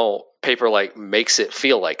how Paperlike makes it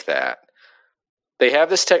feel like that, they have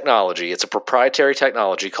this technology. It's a proprietary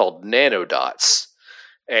technology called nanodots,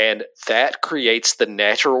 and that creates the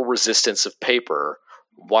natural resistance of paper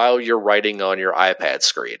while you're writing on your iPad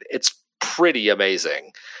screen. It's pretty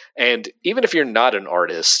amazing. And even if you're not an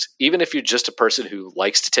artist, even if you're just a person who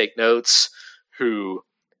likes to take notes, who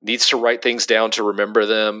needs to write things down to remember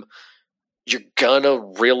them, you're gonna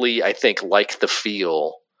really, I think, like the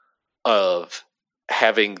feel of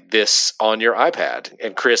having this on your iPad.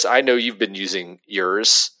 And Chris, I know you've been using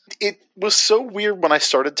yours. It was so weird when I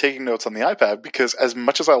started taking notes on the iPad because as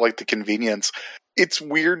much as I like the convenience, it's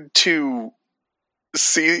weird to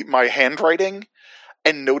see my handwriting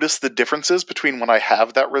and notice the differences between when I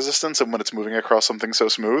have that resistance and when it's moving across something so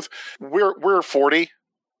smooth. We're 40,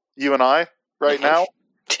 you and I, right now.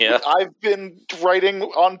 Yeah. I've been writing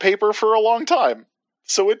on paper for a long time,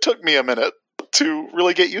 so it took me a minute to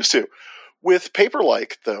really get used to. With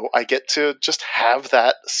Paperlike, though, I get to just have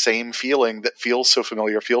that same feeling that feels so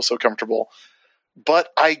familiar, feels so comfortable, but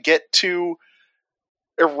I get to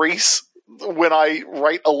erase when I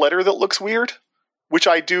write a letter that looks weird, which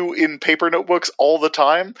I do in paper notebooks all the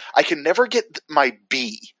time. I can never get my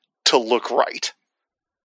B to look right.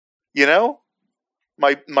 You know?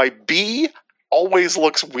 My B always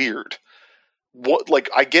looks weird.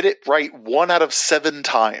 I get it right 1 out of 7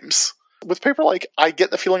 times. With Paperlike, I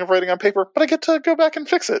get the feeling of writing on paper, but I get to go back and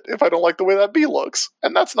fix it if I don't like the way that B looks.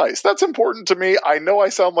 And that's nice. That's important to me. I know I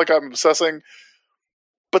sound like I'm obsessing,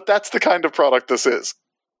 but that's the kind of product this is.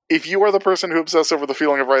 If you are the person who obsesses over the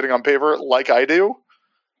feeling of writing on paper, like I do,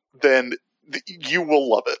 then you will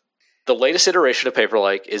love it. The latest iteration of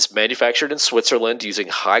Paperlike is manufactured in Switzerland using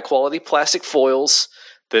high-quality plastic foils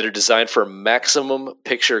that are designed for maximum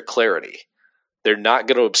picture clarity. They're not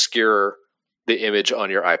going to obscure the image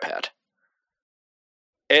on your iPad.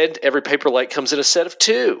 And every Paperlike comes in a set of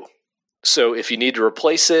 2. So if you need to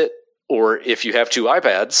replace it, or if you have 2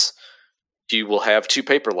 iPads, you will have 2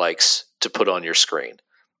 Paperlikes to put on your screen.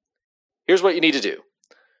 Here's what you need to do.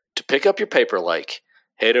 To pick up your Paperlike,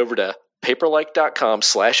 head over to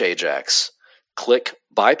paperlike.com/Ajax, click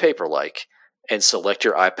Buy Paperlike, and select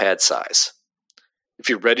your iPad size. If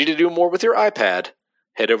you're ready to do more with your iPad,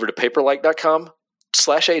 head over to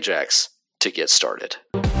paperlike.com/Ajax to get started.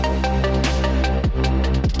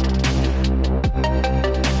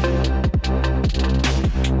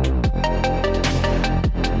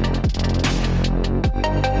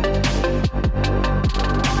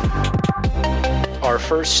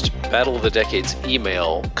 first Battle of the Decades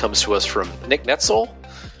email comes to us from Nick Netzel,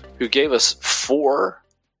 who gave us 4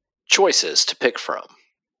 choices to pick from.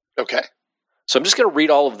 Okay. So I'm just going to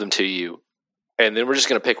read all of them to you, and then we're just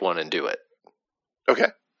going to pick one and do it. Okay.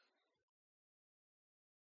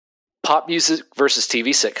 Pop music versus TV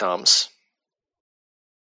sitcoms.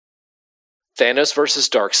 Thanos versus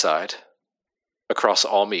Darkseid across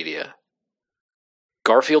all media.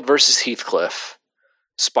 Garfield versus Heathcliff.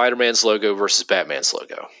 Spider-Man's logo versus Batman's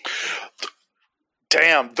logo.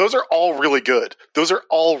 Damn, those are all really good. Those are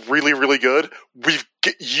all really, really good.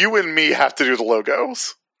 You and me have to do the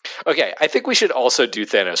logos. Okay, I think we should also do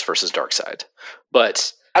Thanos versus Darkseid.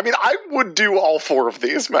 But I mean, I would do all 4 of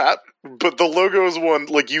these, Matt. But the logos one,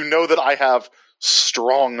 like, you know that I have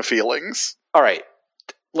strong feelings. all right,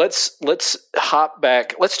 let's hop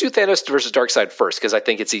back. Let's do Thanos versus Darkseid first because I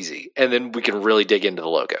think it's easy, and then we can really dig into the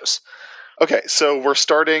logos. Okay, so we're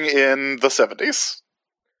starting in the 70s.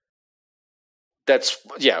 That's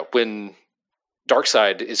when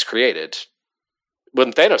Darkseid is created.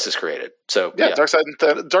 When Thanos is created. So Yeah.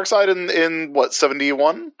 Darkseid in what,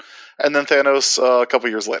 71? And then Thanos a couple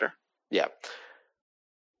years later. Yeah.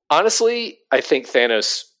 Honestly, I think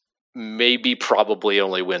Thanos probably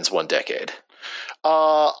only wins one decade.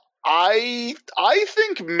 I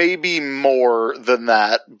think maybe more than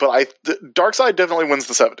that, but Darkseid definitely wins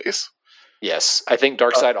the 70s. Yes, I think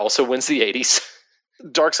Darkseid also wins the 80s.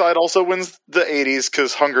 Darkseid also wins the 80s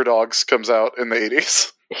because Hunger Dogs comes out in the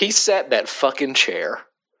 80s. He sat that fucking chair.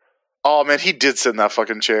 Oh man, he did sit in that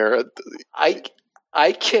fucking chair.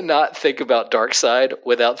 I cannot think about Darkseid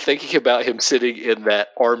without thinking about him sitting in that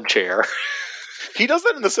armchair. He does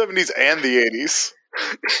that in the 70s and the 80s.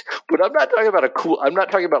 But I'm not talking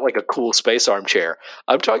about like a cool space armchair.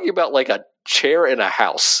 I'm talking about like a chair in a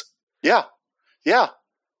house. Yeah. Yeah.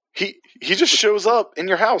 He just shows up in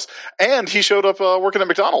your house. And he showed up working at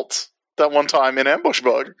McDonald's that one time in Ambush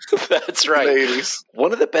Bug. That's right. In the 80s.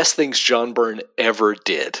 One of the best things John Byrne ever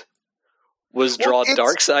did was draw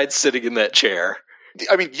Darkseid sitting in that chair.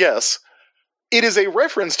 I mean, yes. It is a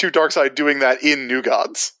reference to Darkseid doing that in New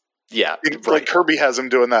Gods. Yeah. Like Kirby has him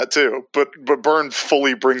doing that too. But Byrne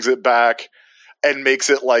fully brings it back and makes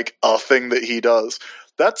it like a thing that he does.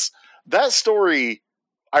 That story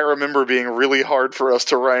I remember being really hard for us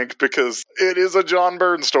to rank because it is a John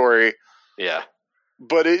Byrne story. Yeah.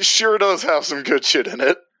 But it sure does have some good shit in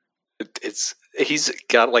it. He's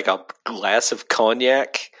got like a glass of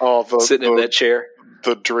cognac sitting in that chair.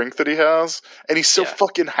 The drink that he has. And he's so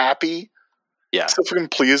fucking happy. Yeah. So fucking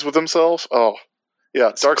pleased with himself. Oh.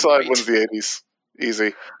 Yeah, Darkseid wins the 80s.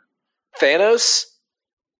 Easy. Thanos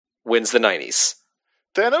wins the 90s.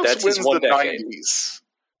 Thanos wins the 90s.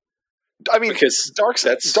 I mean, because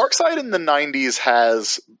Darkseid in the 90s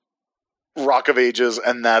has Rock of Ages,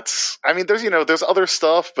 and that's... I mean, there's other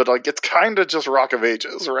stuff, but like it's kind of just Rock of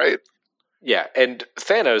Ages, right? Yeah, and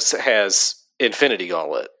Thanos has Infinity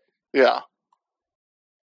Gauntlet. Yeah.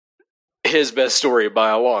 His best story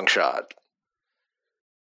by a long shot.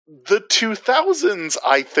 The 2000s,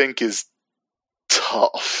 I think, is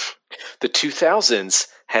tough. The 2000s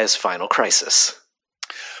has Final Crisis.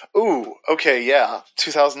 Ooh, okay, yeah.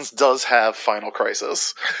 2000s does have Final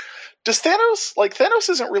Crisis. Does Thanos... Like, Thanos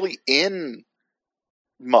isn't really in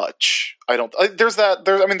much. There's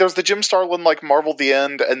the Jim Starlin, like, Marvel The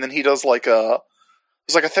End, and then he does, like, there's,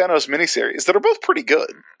 like, a Thanos miniseries that are both pretty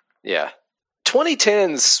good. Yeah.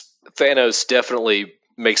 2010s, Thanos definitely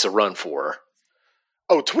makes a run for.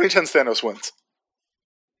 Oh, 2010's Thanos wins.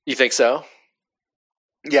 You think so?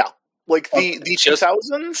 Yeah. Like, the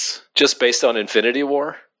 2000s? Just based on Infinity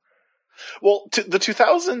War? Well, the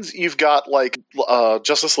 2000s, you've got, like,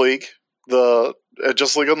 Justice League, the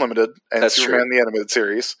Justice League Unlimited, and That's Superman true. the Animated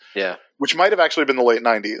Series. Yeah. Which might have actually been the late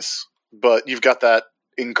 90s. But you've got that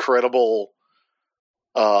incredible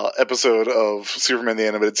episode of Superman the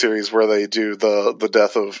Animated Series where they do the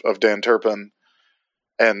death of Dan Turpin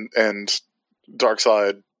and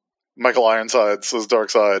Darkseid. Michael Ironsides as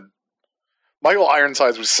Darkseid. Michael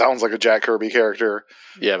Ironsides, which sounds like a Jack Kirby character.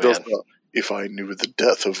 Yeah, man. If I knew the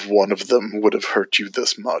death of one of them would have hurt you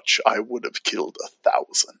this much, I would have killed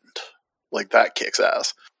 1,000. Like, that kicks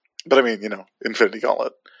ass. But I mean, Infinity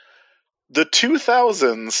Gauntlet. The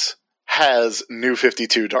 2000s has New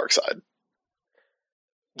 52 Darkseid.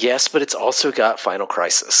 Yes, but it's also got Final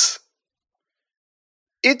Crisis.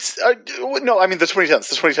 It's no, I mean the 2010s.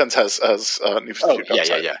 The 2010s has New 52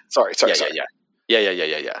 Darkseid. Yeah. Sorry.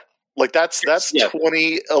 Yeah. Like that's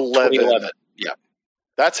 2011. 2011. Yeah.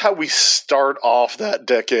 That's how we start off that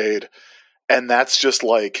decade, and that's just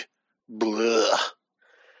like, bleh.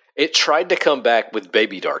 It tried to come back with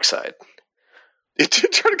Baby Darkseid. He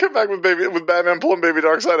did try to come back with Batman pulling Baby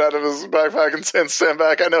Darkseid out of his backpack and saying, "Stand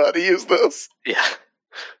back, I know how to use this." Yeah.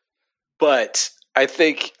 But I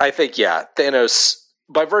think yeah, Thanos,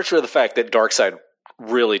 by virtue of the fact that Darkseid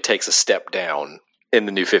really takes a step down in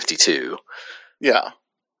the New 52, yeah,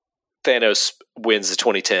 Thanos wins the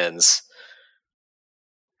 2010s.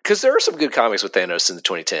 Because there are some good comics with Thanos in the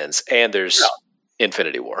 2010s, and there's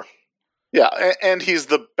Infinity War. Yeah, and he's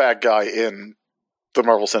the bad guy in the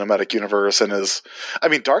Marvel Cinematic Universe, and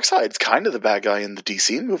Darkseid's kind of the bad guy in the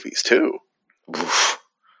DC movies too. Oof.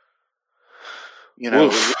 You know,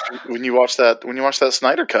 when you watch that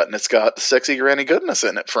Snyder cut, and it's got sexy Granny Goodness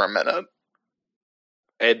in it for a minute,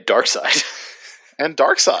 and Darkseid,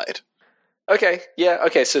 Okay, yeah,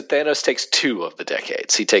 okay. So Thanos takes 2 of the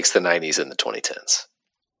decades. He takes the 90s and the 2010s.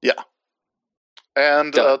 Yeah,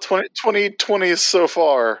 and 2020 so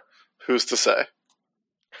far. Who's to say?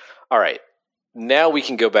 All right. Now we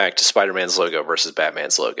can go back to Spider-Man's logo versus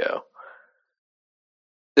Batman's logo.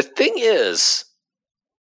 The thing is,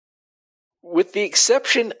 with the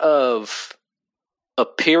exception of a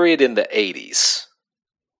period in the 80s,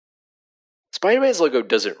 Spider-Man's logo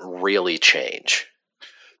doesn't really change.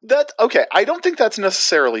 I don't think that's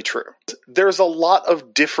necessarily true. There's a lot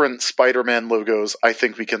of different Spider-Man logos I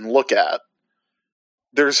think we can look at.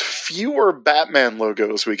 There's fewer Batman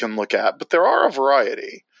logos we can look at, but there are a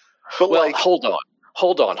variety. But hold on.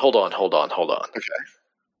 Okay.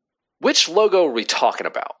 Which logo are we talking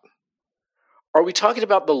about? Are we talking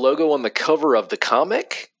about the logo on the cover of the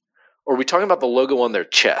comic? Or are we talking about the logo on their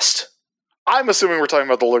chest? I'm assuming we're talking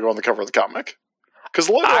about the logo on the cover of the comic. Because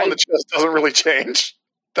the logo on the chest doesn't really change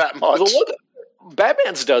that much.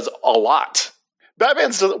 Batman's does a lot.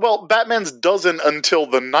 Batman's doesn't until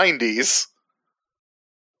the 90s.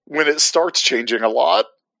 When it starts changing a lot.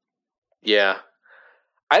 Yeah.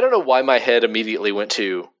 I don't know why my head immediately went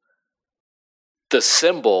to the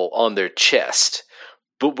symbol on their chest,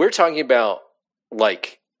 but we're talking about,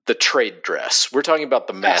 like, the trade dress. We're talking about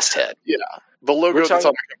the masthead. Yeah. The logo that's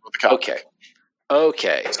on the cover of the comic.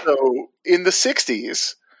 Okay. So, in the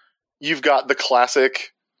 60s, you've got the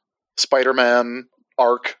classic Spider-Man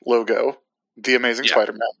arc logo, the Amazing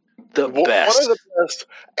Spider-Man. The best. One of the best.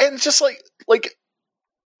 And just like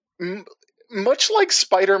much like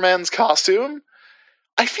Spider-Man's costume,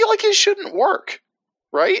 I feel like it shouldn't work,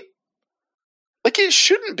 right? Like, it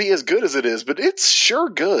shouldn't be as good as it is, but it's sure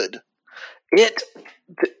good.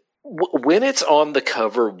 When it's on the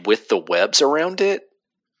cover with the webs around it,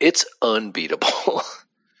 it's unbeatable.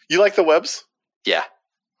 You like the webs? Yeah.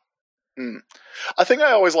 A thing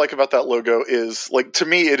I always like about that logo is, like, to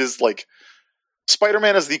me, it is like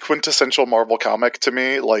Spider-Man is the quintessential Marvel comic to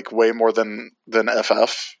me, like, way more than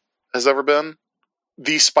FF has ever been.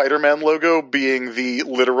 The Spider-Man logo being the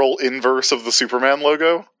literal inverse of the Superman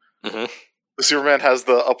logo. Mm-hmm. The Superman has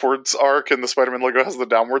the upwards arc and the Spider-Man logo has the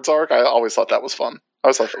downwards arc. I always thought that was fun. I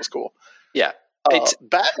always thought that was cool. Yeah.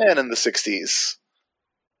 Batman in the 60s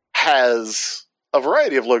has a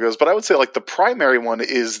variety of logos, but I would say, like, the primary one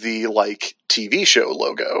is the, like, TV show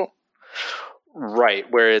logo. Right,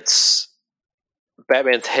 where it's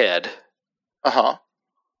Batman's head. Uh-huh.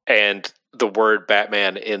 And the word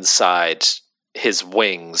Batman inside his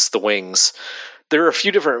wings, the wings. There are a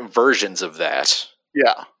few different versions of that.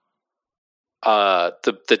 Yeah.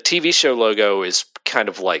 The TV show logo is kind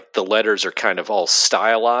of like, the letters are kind of all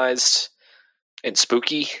stylized and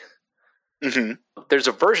spooky. Mm-hmm. There's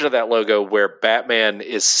a version of that logo where Batman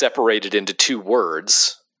is separated into 2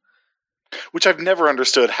 words. Which I've never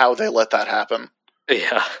understood how they let that happen.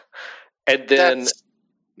 Yeah. And then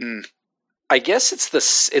I guess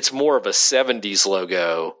it's more of a 70s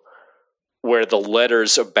logo where the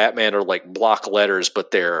letters of Batman are like block letters, but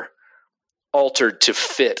they're altered to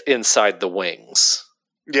fit inside the wings.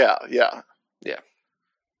 Yeah.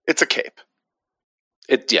 It's a cape.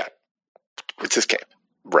 It's his cape.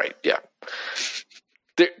 Right, yeah.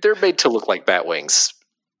 They're made to look like bat wings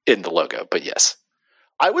in the logo, but yes.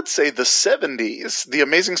 I would say the 70s, the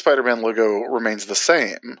Amazing Spider-Man logo remains the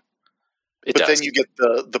same. It does. Then you get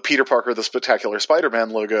the Peter Parker, the Spectacular Spider-Man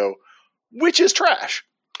logo, which is trash.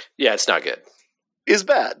 Yeah, it's not good. Is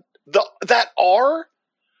bad. That R,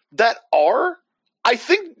 I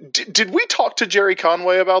think, did we talk to Jerry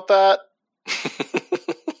Conway about that?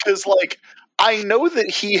 Because, like, I know that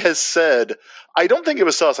he has said, I don't think it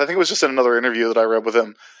was us, I think it was just in another interview that I read with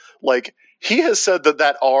him, like, he has said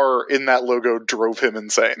that R in that logo drove him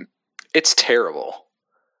insane. It's terrible.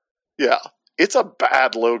 Yeah. It's a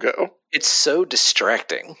bad logo. It's so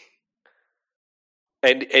distracting.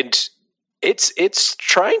 And it's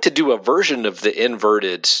trying to do a version of the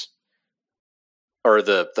inverted or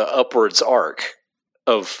the upwards arc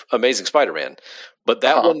of Amazing Spider-Man, but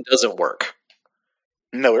that one doesn't work.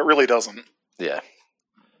 No, it really doesn't. Yeah.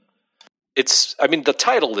 The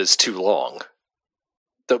title is too long.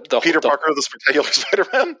 The Peter Parker, the Spectacular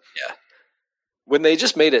Spider-Man? Yeah. When they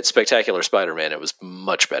just made it Spectacular Spider-Man, it was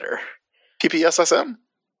much better. PPSSM?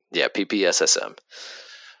 Yeah, PPSSM.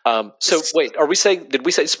 Wait, did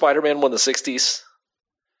we say Spider-Man won the 60s?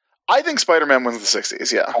 I think Spider-Man wins the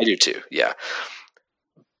 60s, yeah. I do too, yeah.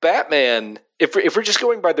 Batman, if we're just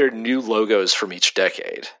going by their new logos from each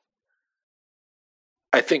decade,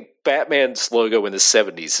 I think Batman's logo in the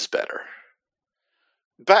 70s is better.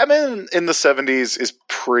 Batman in the 70s is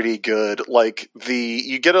pretty good. Like,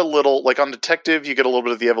 you get a little, like on Detective, you get a little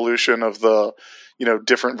bit of the evolution of the,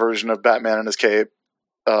 different version of Batman and his cape,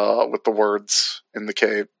 with the words in the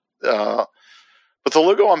cape. But the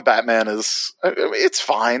logo on Batman it's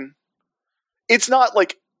fine. It's not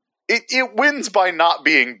like, it wins by not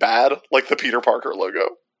being bad, like the Peter Parker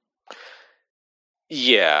logo.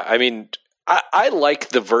 Yeah, I like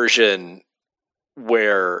the version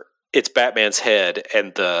where it's Batman's head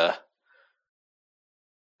and the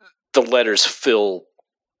letters fill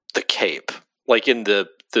the cape, like in the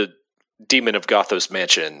Demon of Gothos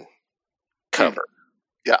Mansion cover.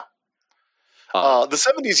 Yeah. The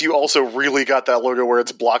 70s, you also really got that logo where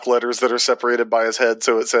it's block letters that are separated by his head,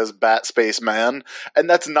 so it says Bat Space Man, and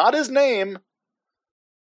that's not his name.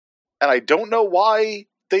 And I don't know why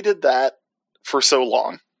they did that for so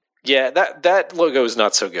long. Yeah, that logo is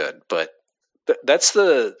not so good, but that's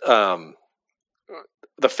the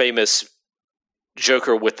famous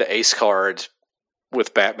Joker with the ace card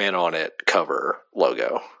with Batman on it cover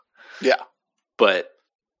logo. Yeah. But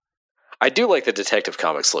I do like the Detective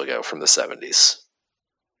Comics logo from the 70s.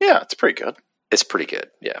 Yeah, it's pretty good. It's pretty good,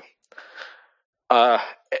 yeah.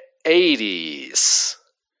 80s.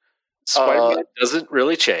 Spider-Man doesn't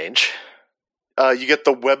really change. You get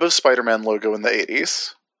the Web of Spider-Man logo in the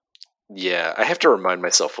 80s. Yeah, I have to remind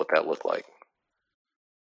myself what that looked like.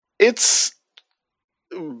 It's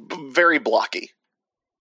very blocky.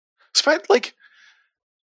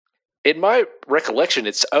 In my recollection,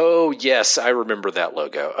 yes, I remember that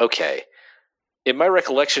logo. Okay. In my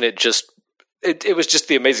recollection, it was just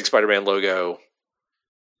the Amazing Spider-Man logo,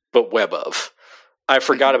 but web of. I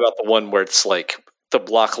forgot about the one where it's like the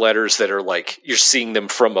block letters that are like you're seeing them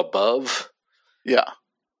from above. Yeah.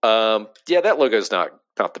 That logo's not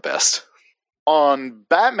the best. On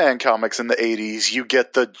Batman comics in the 80s, you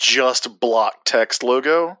get the just block text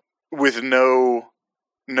logo with no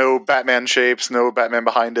Batman shapes, no Batman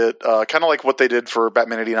behind it. Kind of like what they did for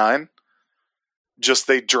Batman 89. Just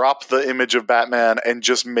they drop the image of Batman and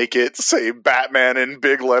just make it say Batman in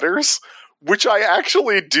big letters, which I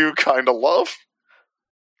actually do kind of love.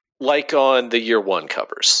 Like on the Year One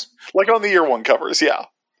covers. Yeah.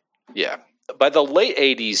 Yeah. By the late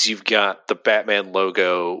 80s, you've got the Batman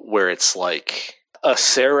logo where it's like a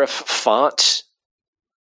serif font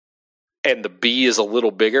and the B is a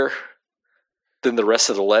little bigger than the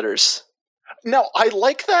rest of the letters. Now, I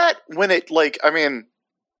like that when it,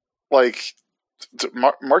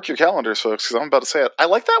 mark your calendars, folks, because I'm about to say it. I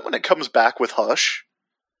like that when it comes back with Hush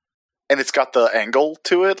and it's got the angle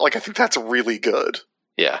to it. Like, I think that's really good.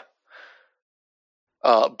 Yeah.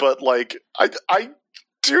 But, I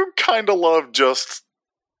do kind of love just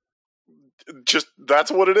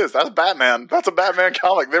that's what it is. That's Batman. That's a Batman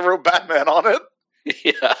comic. They wrote Batman on it.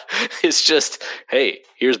 Yeah. It's just, hey,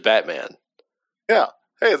 here's Batman. Yeah.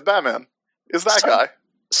 Hey, it's Batman. It's that guy.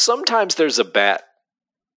 Sometimes there's a bat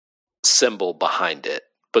symbol behind it,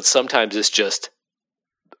 but sometimes it's just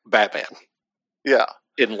Batman. Yeah.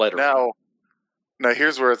 In lettering. Now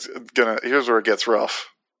here's where it gets rough,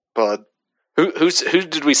 bud. Who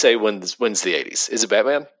did we say wins the 80s? Is it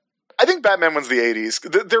Batman? I think Batman wins the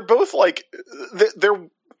 80s. They're both they're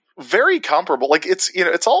very comparable. Like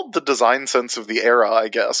it's all the design sense of the era, I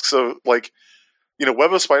guess. So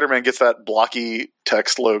Web of Spider-Man gets that blocky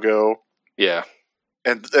text logo. Yeah.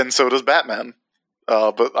 And so does Batman.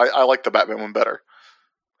 But I like the Batman one better.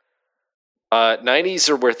 90s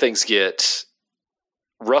are where things get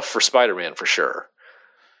rough for Spider-Man for sure.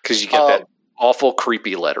 Because you get that awful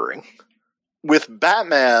creepy lettering. With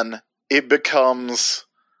Batman, it becomes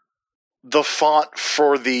the font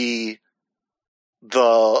for the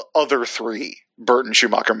other three Burton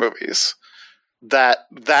Schumacher movies. That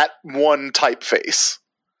one typeface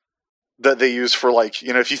that they use for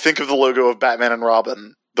if you think of the logo of Batman and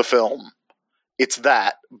Robin, the film, it's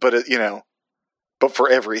that, but but for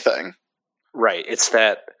everything. Right. It's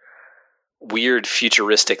that weird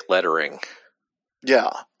futuristic lettering.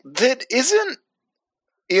 Yeah. That isn't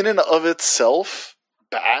in and of itself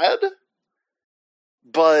bad,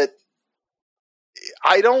 but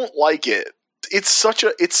I don't like it. It's such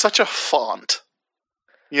a font,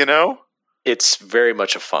 you know? It's very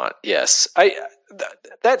much a font, yes.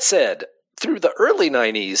 That said, through the early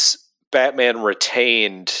 90s, Batman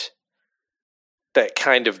retained that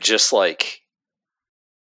kind of just like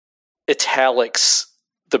italics,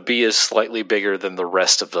 the B is slightly bigger than the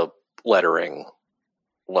rest of the lettering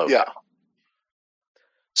logo. Yeah.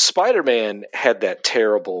 Spider-Man had that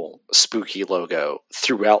terrible, spooky logo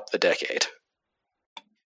throughout the decade.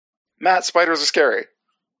 Matt, spiders are scary.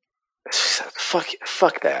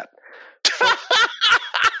 Fuck that.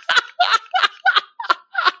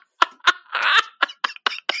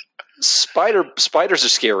 Spiders are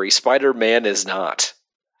scary. Spider-Man is not.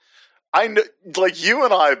 I know, like, you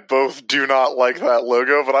and I both do not like that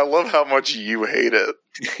logo, but I love how much you hate it.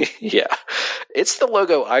 Yeah. It's the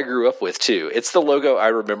logo I grew up with, too. It's the logo I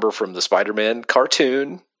remember from the Spider-Man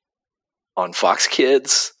cartoon on Fox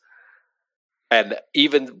Kids. And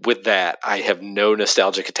even with that, I have no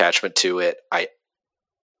nostalgic attachment to it. I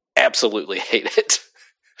absolutely hate it.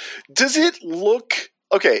 Does it look...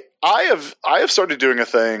 Okay, I have started doing a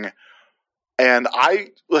thing, and I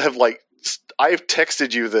have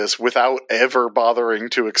texted you this without ever bothering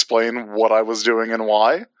to explain what I was doing and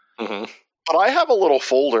why. Mm-hmm. But I have a little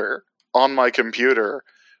folder on my computer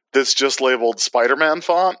that's just labeled Spider-Man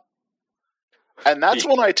font. And that's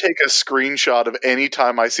when I take a screenshot of any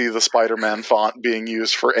time I see the Spider-Man font being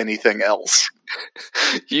used for anything else.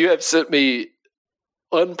 You have sent me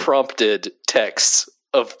unprompted texts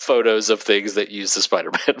of photos of things that use the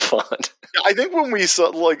Spider-Man font. I think when we saw,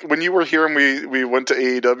 like, when you were here and we went to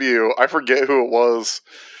AEW, I forget who it was.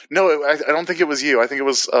 No, I don't think it was you. I think it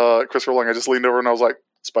was Christopher Long. I just leaned over and I was like,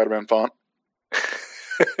 Spider-Man font.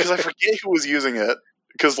 Because I forget who was using it.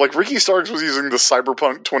 Because, like, Ricky Starks was using the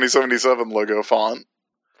Cyberpunk 2077 logo font.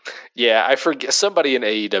 Yeah, I forget. Somebody in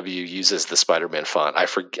AEW uses the Spider-Man font.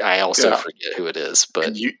 I also forget who it is. But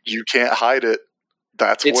and you can't hide it.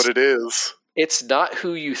 That's what it is. It's not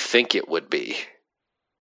who you think it would be.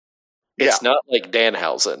 It's not like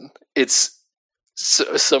Danhausen. It's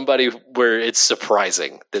somebody where it's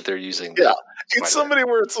surprising that they're using. Yeah, it's somebody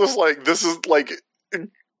where it's just like, this is like,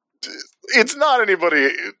 it's not anybody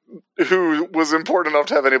who was important enough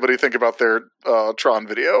to have anybody think about their Tron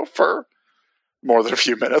video for more than a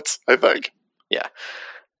few minutes, I think. Yeah.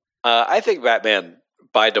 I think Batman,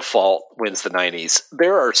 by default, wins the 90s.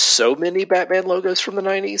 There are so many Batman logos from the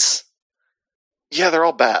 90s. Yeah, they're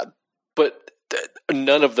all bad. But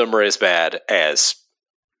none of them are as bad as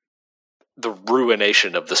the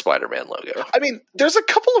ruination of the Spider-Man logo. I mean, there's a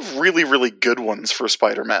couple of really, really good ones for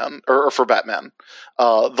Spider-Man, or for Batman.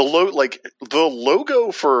 The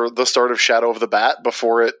logo for the start of Shadow of the Bat,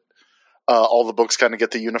 before it, all the books kind of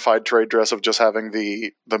get the unified trade dress of just having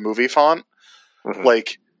the movie font. Mm-hmm.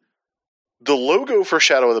 Like, the logo for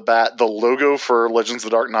Shadow of the Bat, the logo for Legends of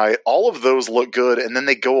the Dark Knight, all of those look good, and then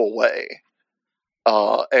they go away.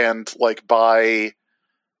 And like by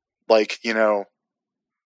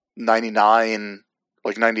 99,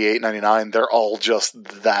 like 98, 99, they're all just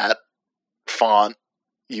that font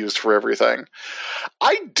used for everything.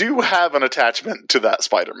 I do have an attachment to that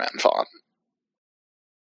Spider-Man font.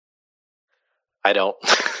 I don't.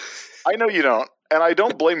 I know you don't, and I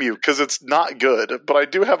don't blame you because it's not good, but I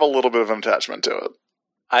do have a little bit of an attachment to it.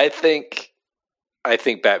 I think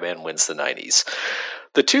Batman wins the 90s.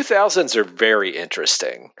 The 2000s are very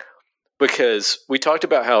interesting because we talked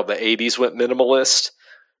about how the 80s went minimalist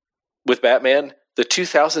with Batman. The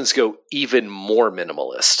 2000s go even more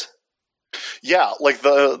minimalist. Yeah, like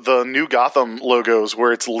the new Gotham logos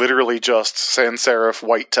where it's literally just sans serif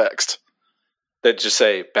white text. That just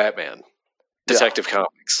say Batman, Detective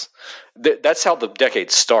Comics. That's how the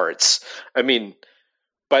decade starts. I mean,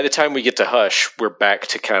 by the time we get to Hush, we're back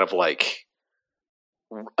to kind of like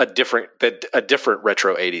a different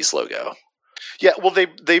retro 80s logo. Yeah, well,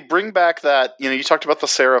 they bring back that, you talked about the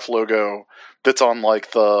serif logo that's on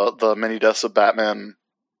like the Many Deaths of Batman,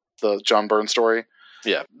 the John Byrne story.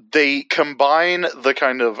 Yeah. They combine the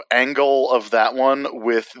kind of angle of that one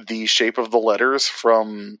with the shape of the letters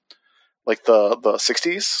from like the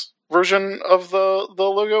 60s version of the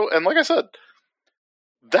logo. And like I said,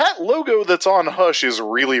 that logo that's on Hush is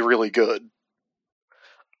really, really good.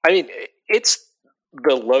 I mean, it's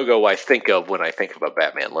the logo I think of when I think of a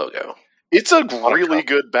Batman logo. It's a really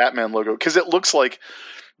good Batman logo because it looks like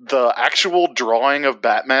the actual drawing of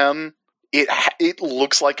Batman. It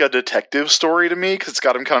looks like a detective story to me because it's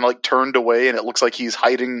got him kind of like turned away and it looks like he's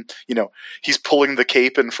hiding, he's pulling the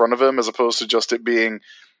cape in front of him as opposed to just it being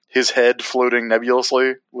his head floating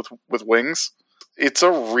nebulously with wings. It's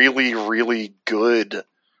a really, really good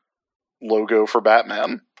logo for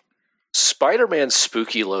Batman. Spider-Man's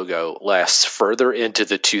spooky logo lasts further into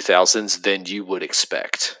the 2000s than you would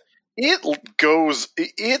expect.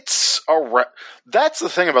 It's around. That's the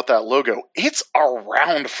thing about that logo. It's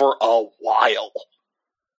around for a while.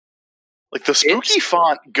 Like, the spooky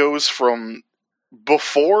font goes from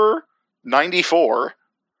before 94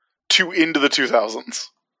 to into the 2000s.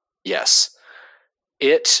 Yes.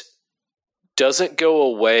 It doesn't go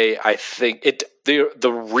away, I think.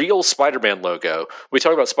 The real Spider-Man logo, we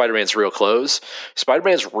talk about Spider-Man's real clothes.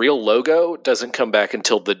 Spider-Man's real logo doesn't come back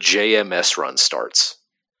until the JMS run starts.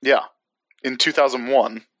 Yeah. In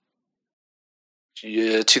 2001.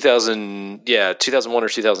 Yeah, 2001 or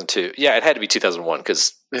 2002. Yeah, it had to be 2001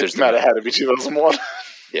 because it had to be 2001.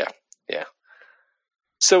 Yeah.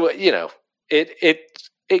 So,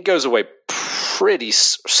 it goes away pretty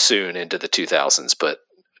soon into the 2000s, but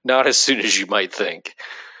not as soon as you might think.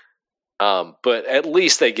 But at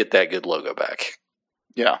least they get that good logo back.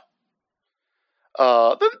 Yeah.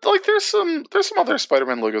 There's some other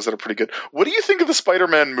Spider-Man logos that are pretty good. What do you think of the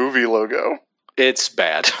Spider-Man movie logo? It's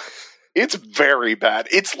bad. It's very bad.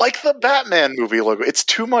 It's like the Batman movie logo. It's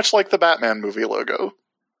too much like the Batman movie logo.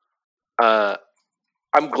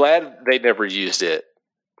 I'm glad they never used it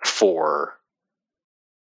for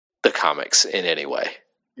the comics in any way.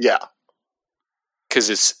 Yeah.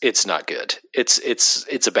 Because it's not good.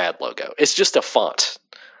 It's a bad logo. It's just a font.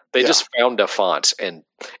 They just found a font, and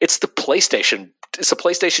it's the PlayStation. It's a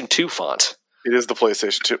PlayStation 2 font. It is the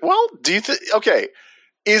PlayStation 2. Well, do you think? Okay,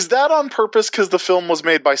 is that on purpose because the film was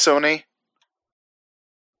made by Sony?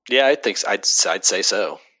 Yeah, I think so. I'd say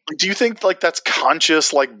so. Do you think that's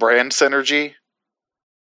conscious, brand synergy?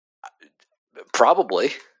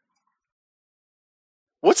 Probably.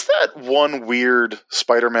 What's that one weird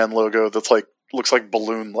Spider-Man logo that's looks like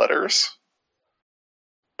balloon letters?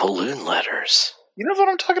 Balloon letters. You know what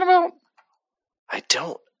I'm talking about? I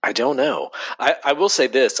don't know. I will say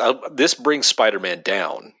this. This brings Spider-Man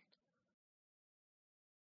down.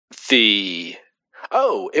 It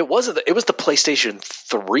was the PlayStation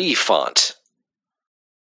 3 font.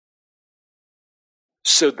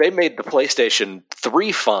 So they made the PlayStation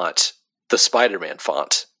 3 font the Spider-Man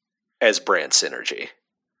font as brand synergy.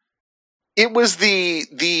 It was the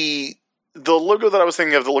logo that I was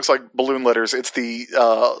thinking of that looks like balloon letters. It's the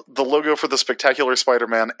logo for the Spectacular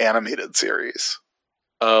Spider-Man animated series.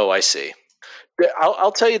 Oh, I see.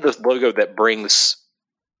 I'll tell you the logo that brings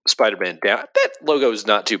Spider-Man down. That logo is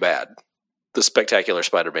not too bad. The Spectacular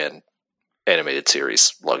Spider-Man animated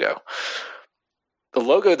series logo. The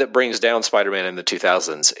logo that brings down Spider-Man in the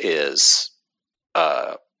 2000s is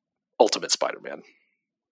Ultimate Spider-Man.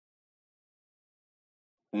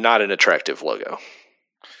 Not an attractive logo.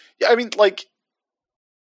 Yeah, I mean,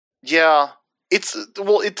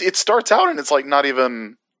 it starts out and it's not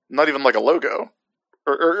even like a logo,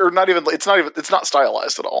 or not even. It's not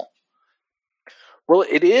stylized at all. Well,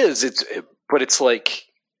 it is. But it's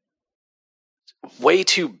way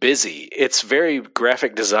too busy. It's very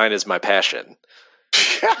graphic design is my passion.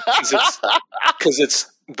 Because it's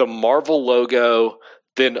the Marvel logo,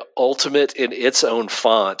 then Ultimate in its own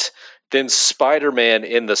font, then Spider-Man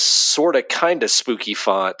in the sort of kind of spooky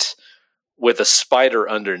font with a spider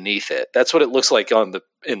underneath it. That's what it looks like on the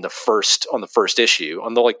first issue,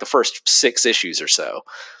 on the first 6 issues or so.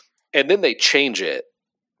 And then they change it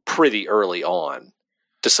pretty early on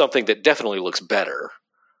to something that definitely looks better,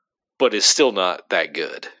 but is still not that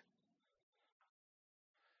good.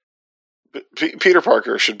 Peter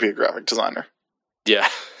Parker should be a graphic designer. Yeah.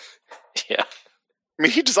 Yeah. I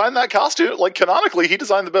mean, he designed that costume. Canonically, he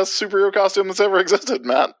designed the best superhero costume that's ever existed,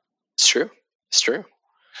 Matt. It's true. Do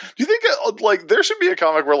you think, there should be a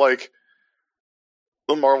comic where,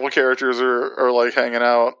 the Marvel characters are, hanging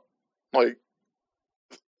out?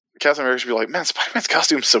 Captain America should be man, Spider-Man's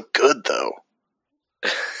costume's so good, though.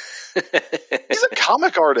 He's a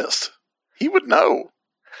comic artist. He would know.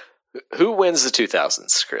 Who wins the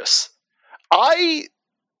 2000s, Chris? I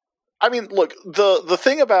mean, look, the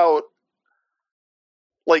thing about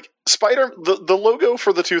the logo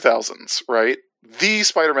for the 2000s, right? The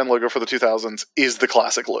Spider-Man logo for the 2000s is the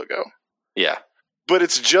classic logo. Yeah. But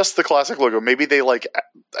it's just the classic logo. Maybe they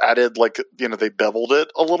added they beveled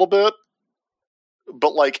it a little bit.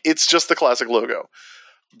 But it's just the classic logo.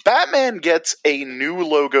 Batman gets a new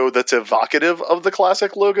logo that's evocative of the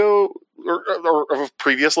classic logo or of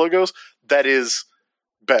previous logos that is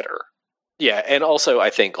better. Yeah, and also I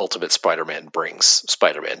think Ultimate Spider-Man brings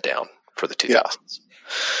Spider-Man down for the 2000s.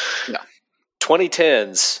 Yeah.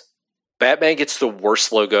 2010s, Batman gets the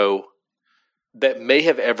worst logo that may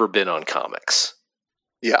have ever been on comics.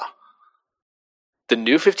 Yeah. The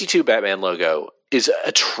New 52 Batman logo is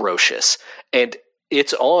atrocious. And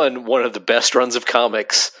it's on one of the best runs of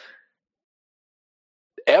comics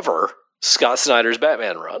ever, Scott Snyder's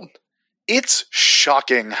Batman run. It's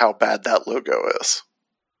shocking how bad that logo is.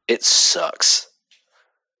 It sucks.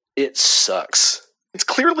 It sucks. It's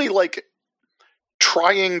clearly like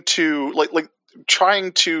trying to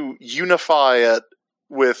trying to unify it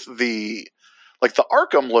with the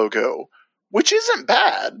Arkham logo, which isn't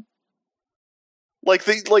bad.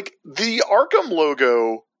 The Arkham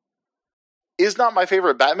logo is not my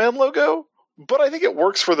favorite Batman logo, but I think it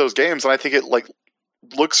works for those games, and I think it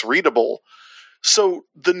looks readable. So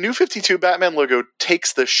the New 52 Batman logo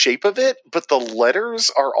takes the shape of it, but the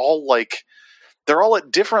letters are all they're all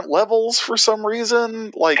at different levels for some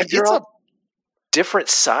reason. It's a different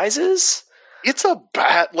sizes. It's a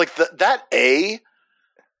bad that A,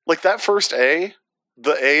 that first A,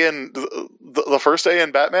 the A in the first A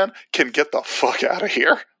in Batman can get the fuck out of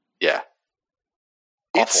here. Yeah,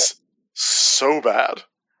 it's so bad.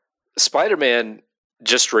 Spider-Man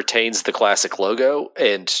just retains the classic logo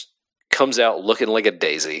and comes out looking like a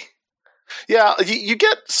daisy. Yeah, you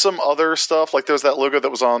get some other stuff. Like there's that logo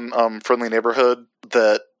that was on Friendly Neighborhood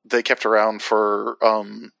that they kept around for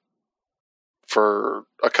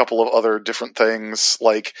a couple of other different things.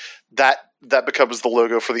 Like that becomes the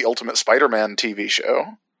logo for the Ultimate Spider-Man TV show.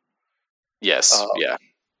 Yes, yeah.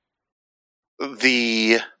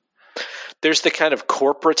 There's the kind of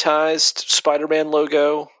corporatized Spider-Man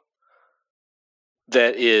logo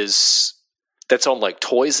that's on like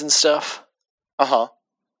toys and stuff. Uh-huh.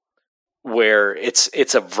 Where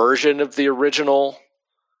it's a version of the original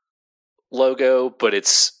logo, but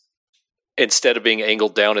it's instead of being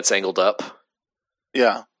angled down, it's angled up.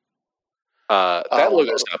 Yeah. That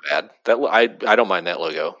logo's not bad. I don't mind that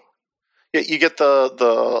logo. Yeah, you get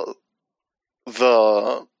the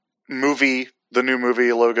new movie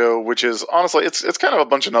logo, which is honestly it's kind of a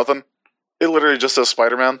bunch of nothing. It literally just says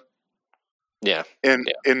Spider-Man. Yeah. In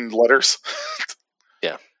letters.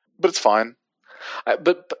 Yeah. But it's fine.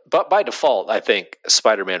 But by default, I think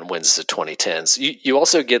Spider-Man wins the 2010s. You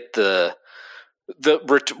also get the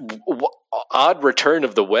odd return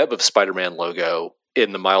of the Web of Spider-Man logo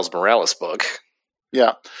in the Miles Morales book.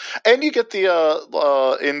 Yeah, and you get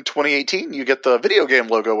the in 2018 you get the video game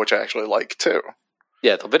logo, which I actually like too.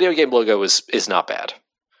 Yeah, the video game logo is not bad.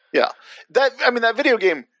 Yeah, that video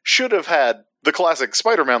game should have had the classic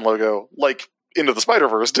Spider-Man logo, like Into the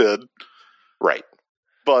Spider-Verse did. Right,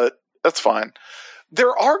 but that's fine.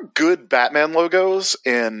 There are good Batman logos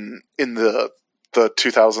in the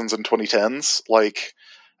 2000s and 2010s. Like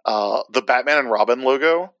the Batman and Robin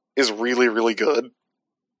logo is really, really good.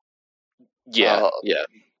 Yeah, yeah.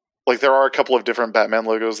 Like there are a couple of different Batman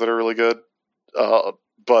logos that are really good,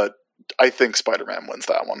 but I think Spider-Man wins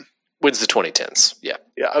that one. Wins the 2010s. Yeah,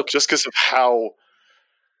 yeah. Okay. Just because of how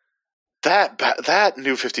that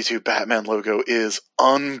New 52 Batman logo is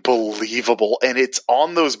unbelievable, and it's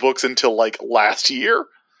on those books until like last year.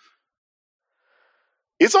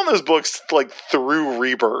 It's on those books like through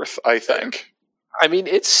Rebirth, I think. I mean,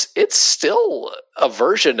 it's still a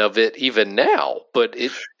version of it even now, but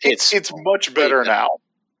it's much better now.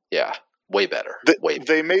 Yeah, way better.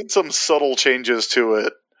 They made some subtle changes to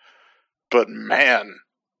it, but man,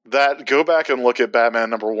 go back and look at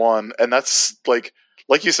Batman #1, and that's like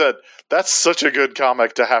you said, that's such a good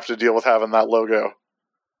comic to have to deal with having that logo.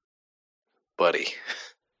 Buddy.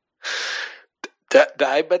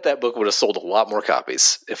 I bet that book would have sold a lot more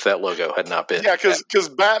copies if that logo had not been. Yeah, because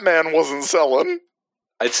Batman wasn't selling.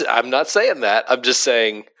 I'm not saying that. I'm just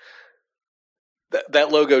saying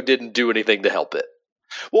that logo didn't do anything to help it.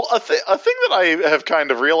 Well, a thing that I have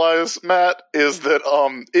kind of realized, Matt, is that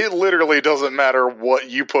it literally doesn't matter what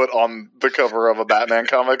you put on the cover of a Batman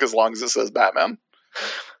comic as long as it says Batman.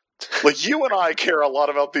 Like, you and I care a lot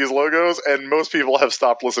about these logos, and most people have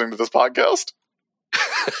stopped listening to this podcast.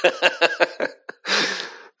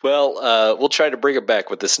 Well, we'll try to bring it back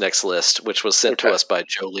with this next list, which was sent to us by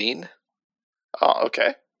Jolene. Oh,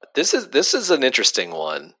 okay. This is an interesting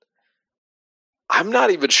one. I'm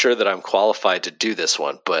not even sure that I'm qualified to do this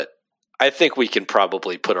one, but I think we can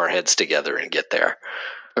probably put our heads together and get there.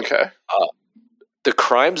 Okay. The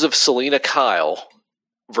Crimes of Selina Kyle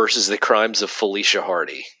versus the Crimes of Felicia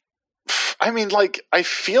Hardy. I mean, like, I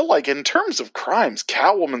feel like in terms of crimes,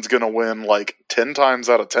 Catwoman's going to win like 10 times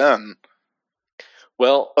out of 10.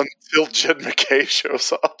 Well, until Jed McKay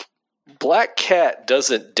shows up. Black Cat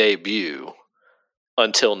doesn't debut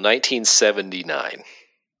until 1979.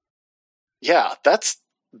 Yeah, that's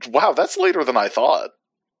later than I thought.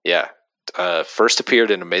 Yeah. First appeared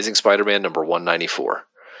in Amazing Spider-Man number 194.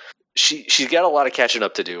 She's got a lot of catching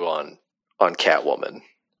up to do on Catwoman.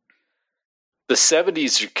 the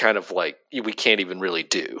 70s are kind of like we can't even really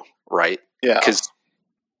do, right? Yeah. Because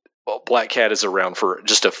Black Cat is around for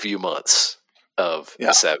just a few months of the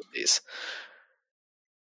 70s.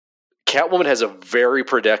 Catwoman has a very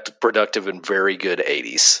productive and very good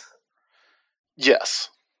 80s. Yes.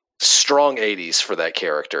 Strong 80s for that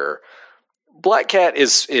character. Black Cat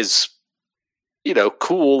is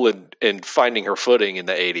cool and finding her footing in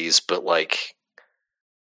the 80s, but like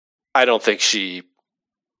I don't think she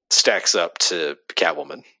stacks up to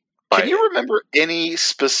Catwoman. Can you remember any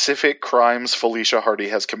specific crimes Felicia Hardy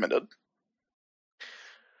has committed?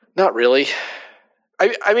 Not really.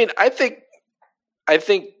 I mean, I think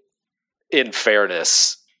in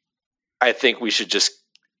fairness, I think we should just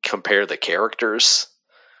compare the characters.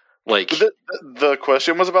 Like the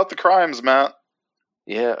question was about the crimes, Matt.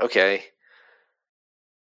 Yeah, okay.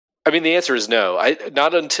 I mean, the answer is no.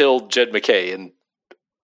 Not until Jed McKay in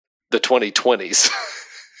the 2020s.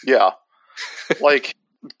 Yeah. Like,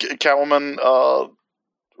 Catwoman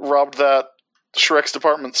robbed that Shrek's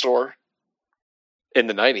department store. In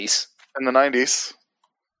the 90s. In the 90s.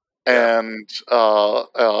 And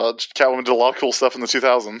Catwoman did a lot of cool stuff in the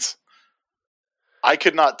 2000s. I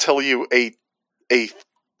could not tell you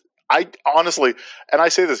I honestly, and I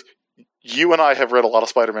say this, you and I have read a lot of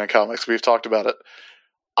Spider-Man comics. We've talked about it.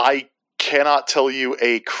 I cannot tell you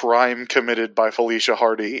a crime committed by Felicia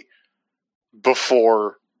Hardy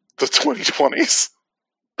before the 2020s.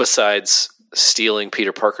 Besides stealing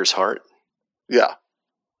Peter Parker's heart? Yeah.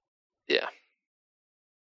 Yeah.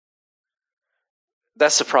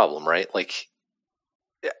 That's the problem, right? Like,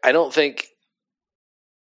 I don't think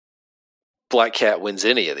Black Cat wins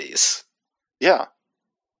any of these. Yeah.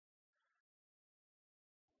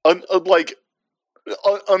 Until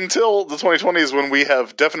the 2020s, when we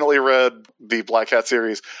have definitely read the Black Cat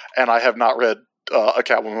series, and I have not read a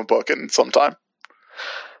Catwoman book in some time.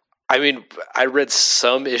 I mean, I read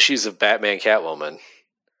some issues of Batman Catwoman.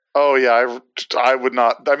 Oh yeah, I would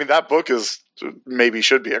not. I mean, that book is maybe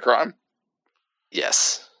should be a crime.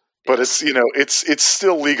 Yes, but yes. It's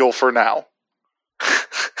still legal for now.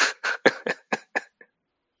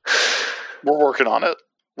 We're working on it.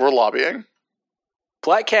 We're lobbying.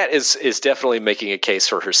 Black Cat is definitely making a case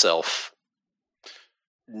for herself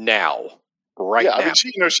now, right now. Yeah, I mean,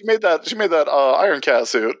 she made that Iron Cat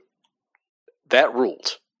suit. That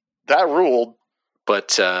ruled.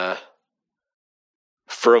 But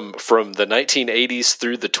from the 1980s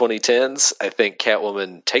through the 2010s, I think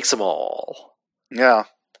Catwoman takes them all. Yeah,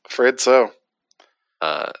 afraid so.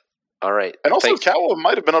 All right. And also, Catwoman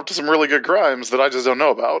might have been up to some really good crimes that I just don't know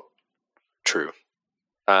about. True.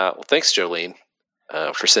 Well, thanks, Jolene,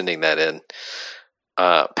 for sending that in.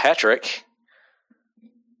 Patrick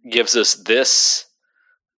gives us this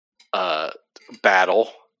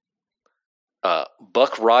battle.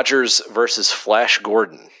 Buck Rogers versus Flash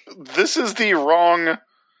Gordon. This is the wrong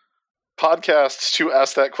podcast to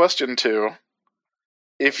ask that question to.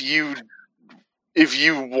 If you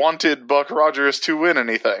wanted Buck Rogers to win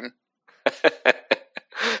anything.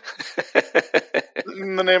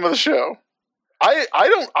 In the name of the show.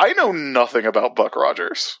 I know nothing about Buck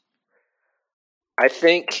Rogers. I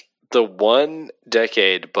think the one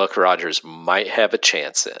decade Buck Rogers might have a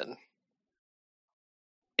chance in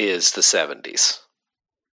is the 70s.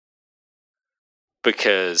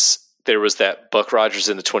 Because there was that Buck Rogers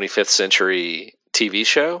in the 25th Century TV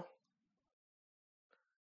show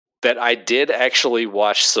that I did actually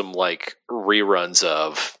watch some like reruns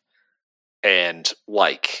of and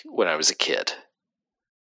like when I was a kid.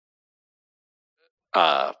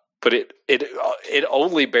 But it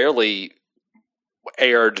only barely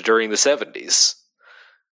aired during the 70s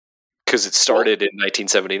because it started in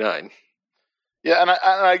 1979. Yeah, and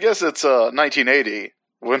I guess it's 1980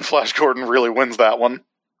 when Flash Gordon really wins that one.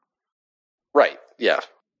 Right, yeah.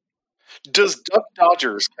 Does Duck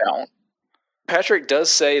Dodgers count? Patrick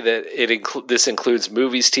does say that this includes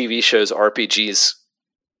movies, TV shows, RPGs,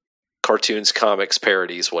 cartoons, comics,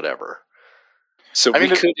 parodies, whatever. So we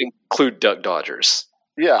could include Duck Dodgers.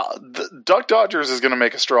 Yeah, Duck Dodgers is going to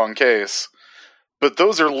make a strong case, but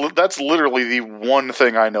that's literally the one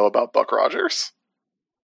thing I know about Buck Rogers.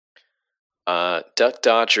 Duck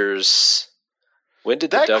Dodgers. When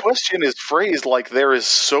did that question is phrased like there is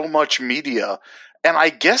so much media, and I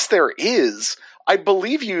guess there is. I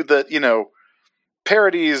believe you that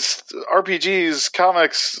parodies, RPGs,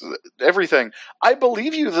 comics, everything. I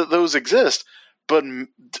believe you that those exist, but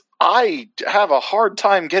I have a hard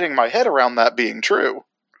time getting my head around that being true.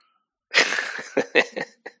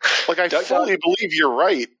 Like, I fully believe you're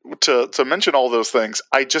right to mention all those things.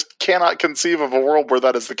 I just cannot conceive of a world where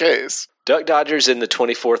that is the case. Duck Dodgers in the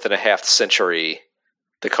 24th and a half century,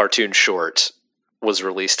 the cartoon short, was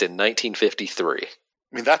released in 1953. I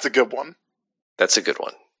mean, that's a good one. That's a good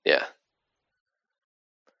one. Yeah.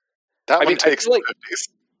 That one takes the 50s.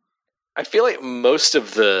 I feel like most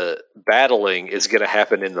of the battling is going to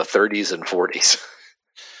happen in the 30s and 40s.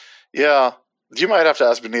 Yeah. You might have to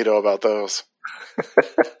ask Benito about those.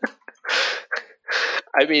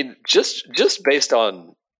 I mean, just based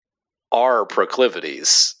on our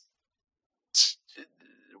proclivities,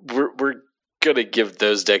 we're going to give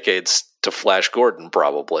those decades to Flash Gordon,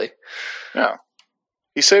 probably. Yeah.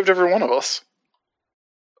 He saved every one of us.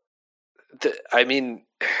 I mean,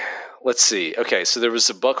 let's see. Okay, so there was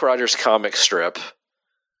a Buck Rogers comic strip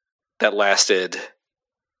that lasted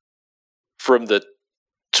from the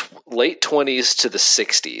late 20s to the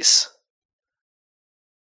 60s.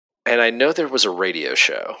 And I know there was a radio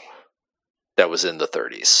show that was in the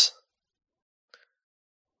 30s.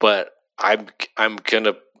 But I'm going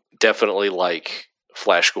to definitely like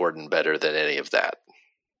Flash Gordon better than any of that.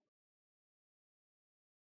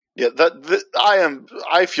 Yeah,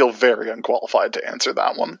 I feel very unqualified to answer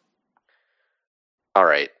that one. All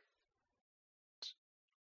right.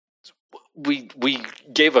 We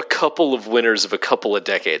gave a couple of winners of a couple of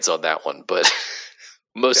decades on that one, but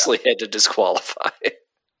mostly had to disqualify.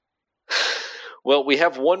 Well, we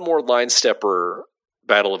have one more Line Stepper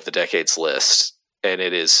Battle of the Decades list, and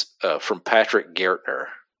it is from Patrick Gertner.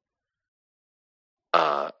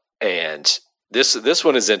 And this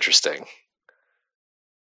one is interesting.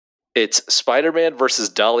 It's Spider-Man versus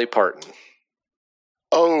Dolly Parton.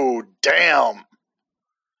 Oh, damn.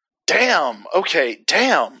 Damn. Okay,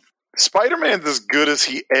 damn. Spider-Man's as good as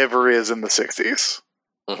he ever is in the 60s.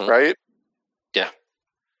 Mm-hmm. Right? Yeah.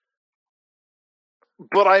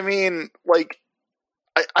 But I mean, like,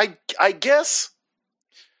 I guess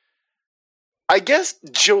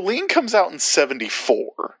Jolene comes out in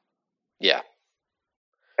 74. Yeah.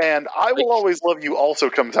 And I Will Always Love You also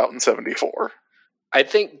comes out in 74. I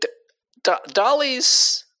think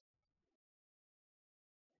Dolly's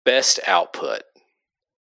best output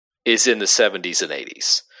is in the 70s and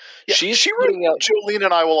 80s. Yeah, she wrote out Jolene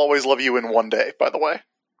and I Will Always Love You in one day, by the way.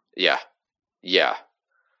 Yeah. Yeah.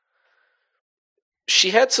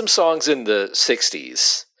 She had some songs in the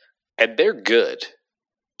 60s, and they're good.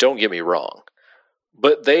 Don't get me wrong.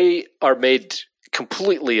 But they are made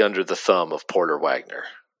completely under the thumb of Porter Wagoner.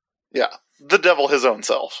 Yeah. The devil his own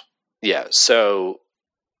self. Yeah. So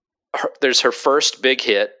there's her first big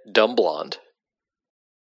hit, Dumb Blonde,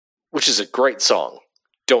 which is a great song.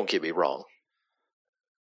 Don't get me wrong.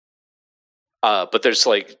 But there's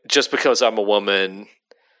like Just Because I'm a Woman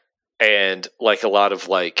and like a lot of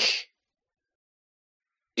like,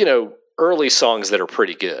 you know, early songs that are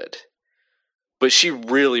pretty good. But she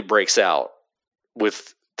really breaks out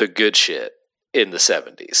with the good shit in the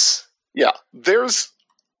 70s. Yeah.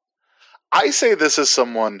 I say this as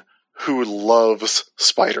someone who loves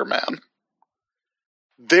Spider-Man.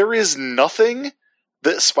 There is nothing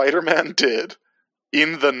that Spider-Man did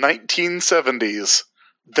in the 1970s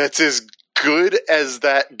that's as good as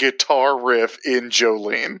that guitar riff in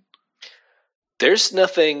Jolene. There's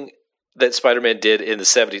nothing that Spider-Man did in the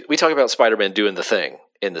 70s. We talk about Spider-Man doing the thing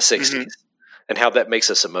in the 60s and how that makes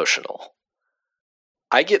us emotional.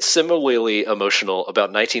 I get similarly emotional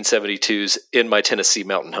about 1972's In My Tennessee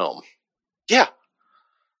Mountain Home. Yeah.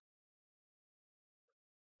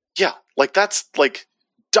 Yeah, like that's like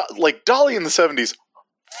Dolly in the 70s,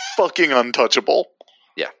 fucking untouchable.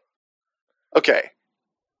 Yeah. Okay.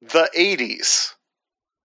 The 80s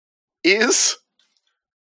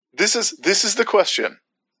this is the question,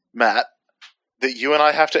 Matt, that you and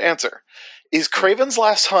I have to answer. Is Kraven's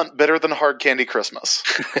Last Hunt better than Hard Candy Christmas?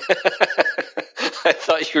 I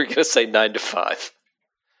thought you were going to say 9 to 5.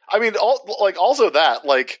 I mean, also that,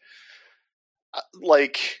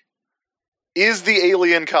 is the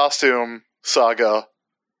Alien Costume Saga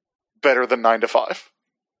better than 9 to 5?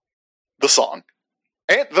 The song.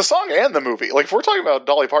 And the movie. Like, if we're talking about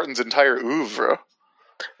Dolly Parton's entire oeuvre.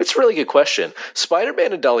 It's a really good question.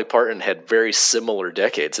 Spider-Man and Dolly Parton had very similar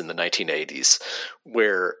decades in the 1980s,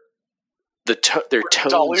 where their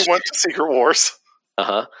tones... Dolly went to Secret Wars.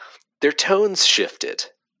 Uh-huh. Their tones shifted.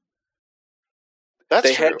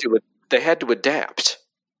 That's true. They had to adapt.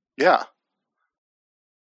 Yeah.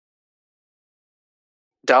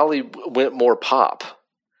 Dolly went more pop,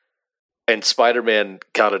 and Spider-Man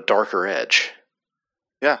got a darker edge.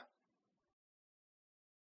 Yeah.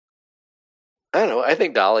 I don't know. I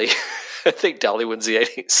think Dolly wins the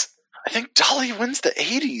 80s. I think Dolly wins the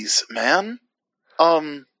 80s, man.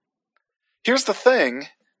 Here's the thing.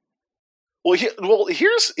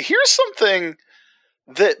 Here's something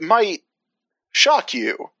that might shock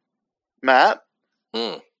you, Matt.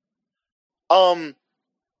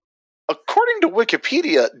 According to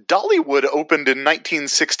Wikipedia, Dollywood opened in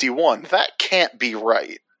 1961. That can't be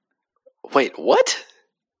right. Wait, what?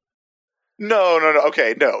 No.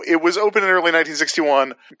 Okay, no. It was opened in early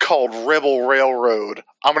 1961, called Rebel Railroad.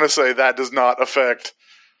 I'm going to say that does not affect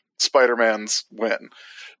Spider-Man's win.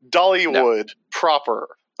 Dollywood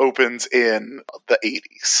proper opens in the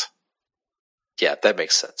 80s. Yeah, that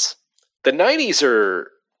makes sense. The 90s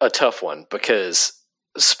are a tough one because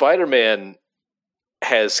Spider-Man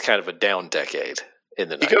has kind of a down decade in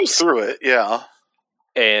the 90s. He goes through it, yeah.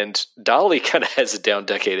 And Dolly kind of has a down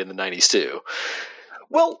decade in the 90s too.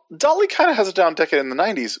 Well, Dolly kind of has a down decade in the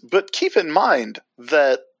 90s, but keep in mind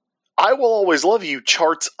that I Will Always Love You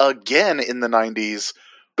charts again in the 90s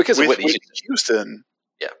because of Whitney Houston.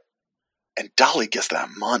 Yeah. And Dolly gets that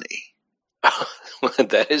money.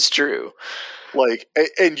 That is true. Like,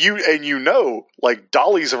 and you know, like,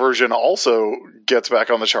 Dolly's version also gets back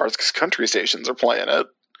on the charts because country stations are playing it.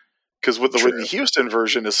 Because with the Whitney Houston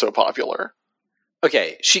version is so popular.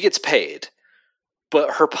 Okay, she gets paid,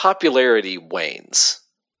 but her popularity wanes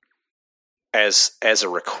as a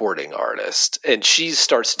recording artist, and she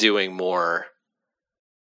starts doing more.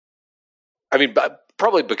 I mean,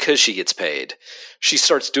 probably because she gets paid, she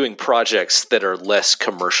starts doing projects that are less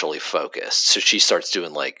commercially focused. So she starts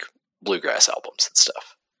doing like bluegrass albums and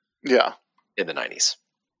stuff. Yeah. In the 90s.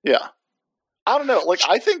 Yeah. I don't know. Like,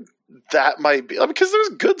 I think that might be because there's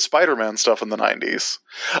good Spider-Man stuff in the 90s.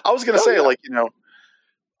 I was going to say, like, you know,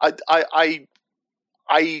 I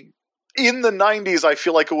in the 90s, I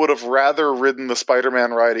feel like I would have rather ridden the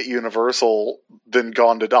Spider-Man ride at Universal than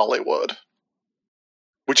gone to Dollywood,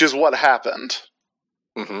 which is what happened.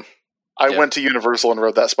 Mm-hmm. I went to Universal and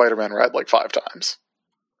rode that Spider-Man ride like 5 times.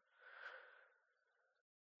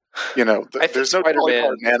 You know, there's no Dolly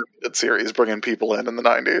Parton animated series bringing people in the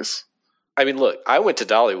 90s. I mean, look, I went to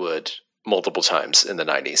Dollywood multiple times in the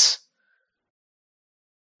 90s.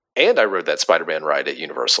 And I rode that Spider-Man ride at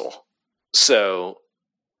Universal. So,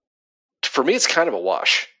 for me, it's kind of a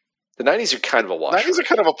wash. The 90s are kind of a wash. 90s are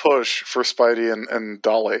kind of a push for Spidey and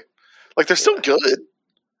Dolly. Like, they're still good.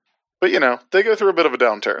 But, you know, they go through a bit of a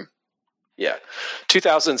downturn. Yeah.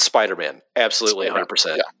 2000 Spider-Man. Absolutely,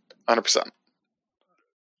 100%. Yeah, 100%.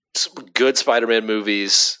 Some good Spider-Man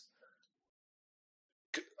movies.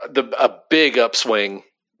 A big upswing,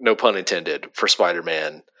 no pun intended, for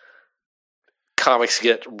Spider-Man. Comics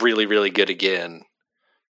get really, really good again.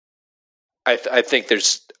 I think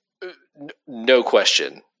there's no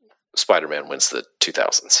question Spider-Man wins the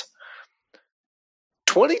 2000s.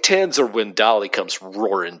 2010s are when Dolly comes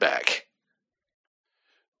roaring back.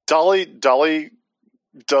 Dolly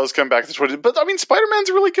does come back to 20, but I mean, Spider-Man's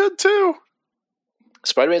really good too.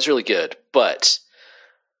 Spider-Man's really good, but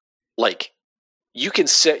like, you can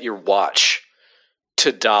set your watch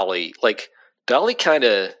to Dolly. Like, Dolly kind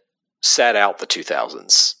of sat out the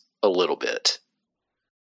 2000s a little bit.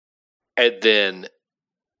 And then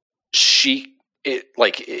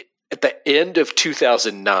at the end of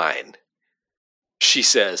 2009, she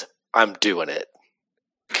says, I'm doing it.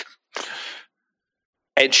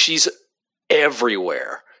 And she's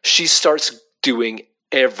everywhere. She starts doing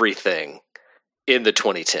everything in the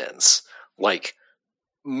 2010s. Like,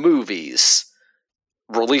 movies,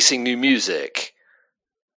 releasing new music,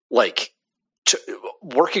 like,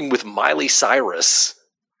 working with Miley Cyrus.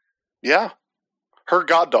 Yeah. Her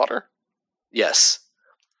goddaughter. Yes.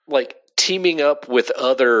 Like, teaming up with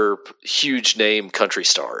other huge name country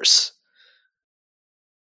stars.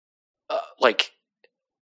 Like,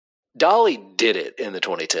 Dolly did it in the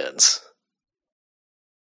 2010s.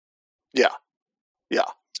 Yeah. Yeah.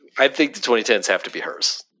 I think the 2010s have to be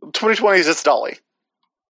hers. 2020s, it's Dolly.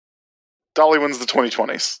 Dolly wins the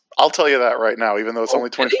 2020s. I'll tell you that right now, even though it's only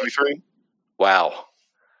 2023. Wow.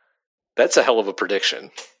 That's a hell of a prediction.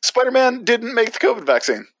 Spider-Man didn't make the COVID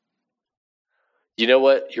vaccine. You know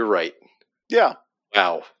what? You're right. Yeah.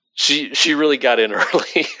 Wow. She really got in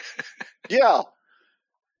early. Yeah.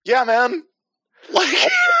 Yeah, man. Like,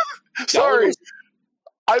 sorry.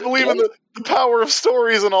 I believe in the power of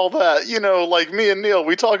stories and all that. You know, like me and Neil,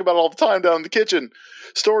 we talk about it all the time down in the kitchen.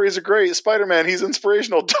 Stories are great. Spider-Man, he's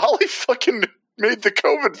inspirational. Dolly fucking made the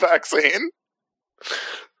COVID vaccine.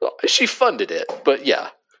 She funded it, but yeah.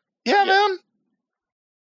 Yeah, man.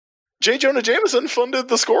 J. Jonah Jameson funded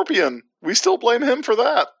the Scorpion. We still blame him for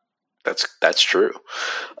that. That's true.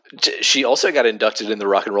 She also got inducted in the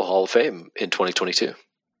Rock and Roll Hall of Fame in 2022.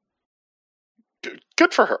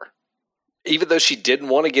 Good for her. Even though she didn't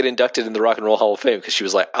want to get inducted in the Rock and Roll Hall of Fame because she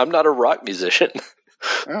was like, I'm not a rock musician.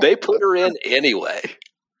 They put her in anyway.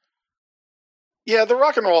 Yeah, the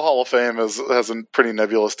Rock and Roll Hall of Fame has a pretty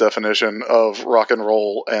nebulous definition of rock and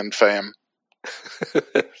roll and fame.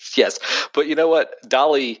 Yes, but you know what?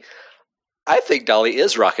 Dolly, I think Dolly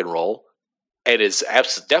is rock and roll and is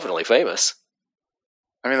definitely famous.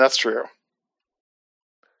 I mean, that's true.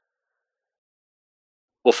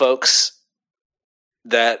 Well, folks,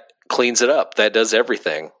 that cleans it up. That does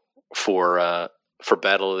everything for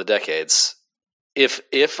Battle of the Decades.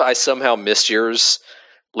 If I somehow missed yours,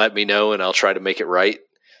 let me know and I'll try to make it right.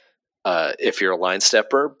 If you're a line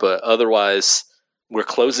stepper, but otherwise, we're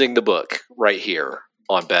closing the book right here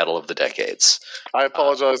on Battle of the Decades. I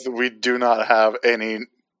apologize that we do not have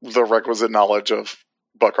the requisite knowledge of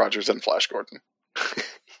Buck Rogers and Flash Gordon.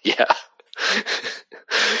 Yeah.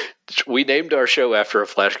 We named our show after a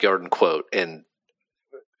Flash Gordon quote, and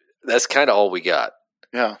that's kind of all we got.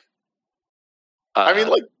 Yeah. I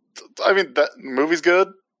mean, that movie's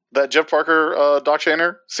good. That Jeff Parker, Doc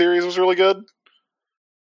Shaner series was really good.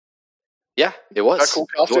 Yeah, it was. That cool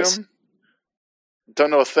costume. Don't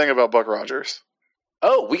know a thing about Buck Rogers.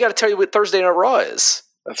 Oh, we got to tell you what Thursday Night Raw is.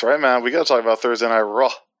 That's right, man. We got to talk about Thursday Night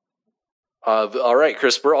Raw. All right,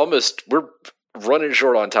 Chris, we're running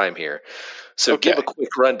short on time here. So give a quick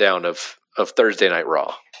rundown of Thursday Night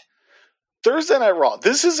Raw. Thursday Night Raw.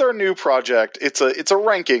 This is our new project. It's a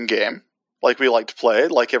ranking game, like we like to play,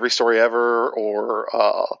 like Every Story Ever or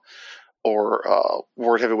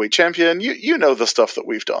World Heavyweight Champion. You know the stuff that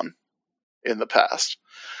we've done in the past.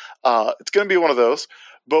 It's going to be one of those,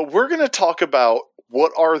 but we're going to talk about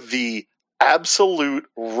what are the absolute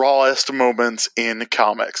rawest moments in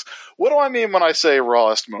comics. What do I mean when I say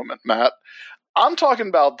rawest moment, Matt? I'm talking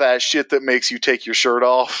about that shit that makes you take your shirt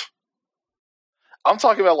off. I'm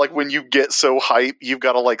talking about like when you get so hype, you've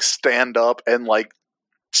got to like stand up and like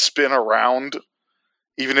spin around,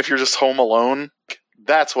 even if you're just home alone.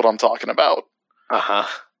 That's what I'm talking about. Uh-huh.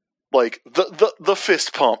 Like the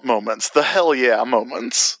fist pump moments, the hell yeah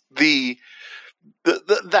moments, the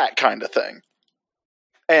that kind of thing.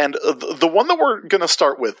 And the one that we're going to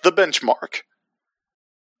start with, the benchmark.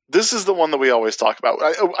 This is the one that we always talk about.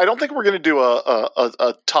 I don't think we're going to do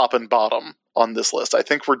a top and bottom on this list. I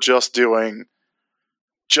think we're just doing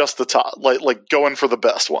just the top, like going for the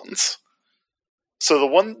best ones. So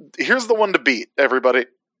here's the one to beat, everybody.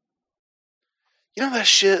 You know that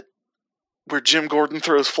shit where Jim Gordon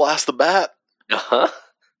throws Flash the Bat? Uh-huh.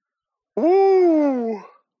 Woo!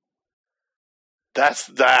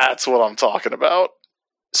 That's what I'm talking about.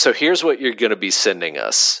 So here's what you're going to be sending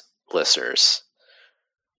us, listeners.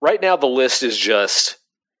 Right now, the list is just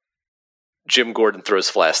Jim Gordon throws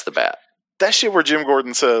Flash the Bat. That shit where Jim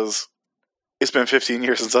Gordon says, it's been 15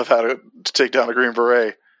 years since I've had to take down a Green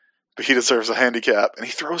Beret, but he deserves a handicap. And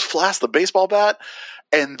he throws Flash the baseball bat,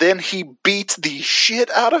 and then he beats the shit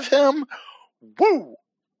out of him. Woo!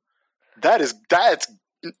 That's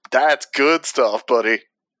good stuff, buddy.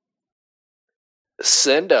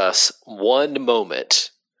 Send us one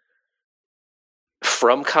moment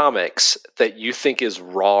from comics that you think is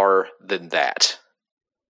rawer than that.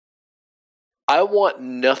 I want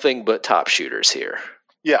nothing but top shooters here.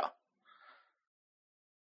 Yeah.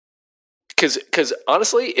 Because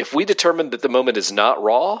honestly, if we determine that the moment is not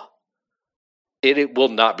raw, it will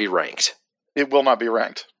not be ranked. It will not be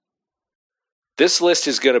ranked. This list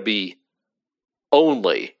is going to be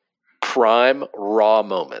only prime raw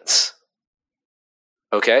moments.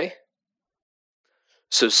 Okay?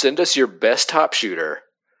 So send us your best top shooter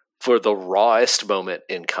for the rawest moment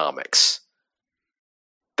in comics.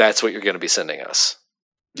 That's what you're going to be sending us.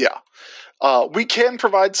 Yeah. We can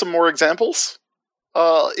provide some more examples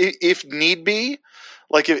if need be.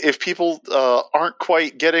 Like if people aren't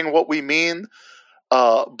quite getting what we mean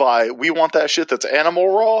by we want that shit that's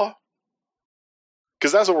animal raw.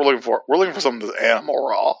 Because that's what we're looking for. We're looking for something that's animal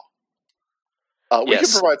raw. We can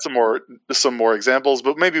provide some more examples,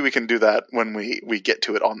 but maybe we can do that when we get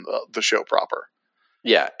to it on the show proper.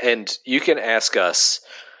 Yeah, and you can ask us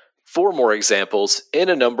for more examples in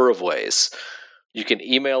a number of ways. You can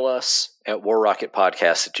email us at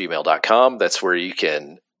warrocketpodcast@gmail.com. That's where you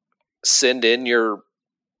can send in your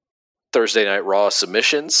Thursday Night Raw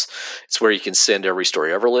submissions. It's where you can send Every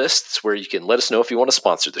Story Ever list. It's where you can let us know if you want to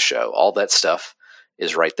sponsor the show. All that stuff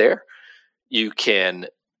is right there. You can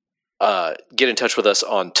get in touch with us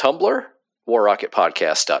on Tumblr,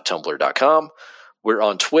 warrocketpodcast.tumblr.com. We're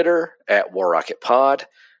on Twitter at warrocketpod,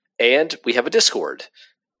 and we have a Discord.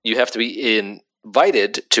 You have to be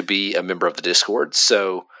invited to be a member of the Discord,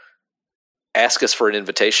 so ask us for an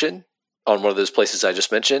invitation on one of those places I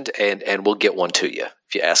just mentioned, and we'll get one to you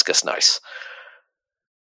if you ask us nice.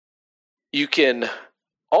 You can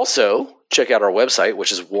also check out our website,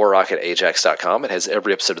 which is warrocketajax.com. It has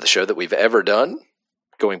every episode of the show that we've ever done,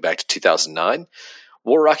 going back to 2009.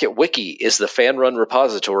 War Rocket Wiki is the fan-run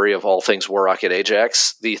repository of all things War Rocket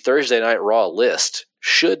Ajax. The Thursday Night Raw list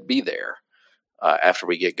should be there after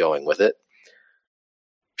we get going with it.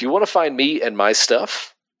 If you want to find me and my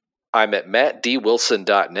stuff, I'm at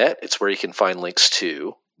mattdwilson.net. It's where you can find links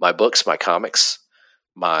to my books, my comics,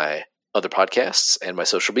 my other podcasts, and my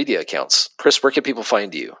social media accounts. Chris, where can people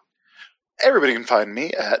find you? Everybody can find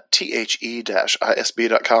me at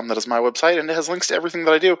the-isb.com. That is my website, and it has links to everything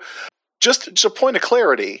that I do. Just a point of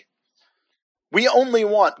clarity, we only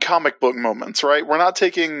want comic book moments, right? We're not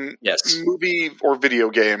taking movie or video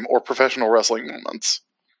game or professional wrestling moments.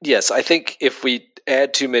 Yes, I think if we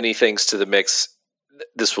add too many things to the mix,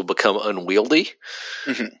 this will become unwieldy.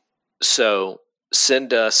 Mm-hmm. So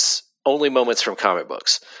send us only moments from comic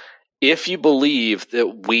books. If you believe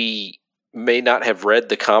that we may not have read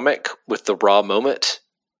the comic with the raw moment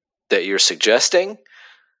that you're suggesting,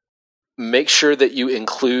 make sure that you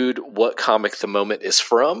include what comic the moment is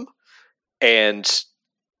from, and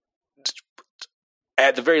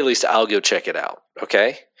at the very least, I'll go check it out,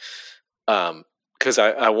 okay? Because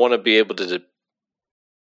I want to be able to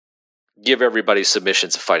give everybody's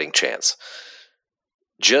submissions a fighting chance.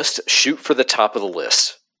 Just shoot for the top of the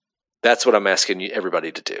list. That's what I'm asking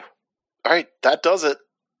everybody to do. All right, that does it.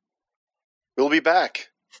 We'll be back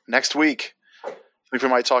next week. I think we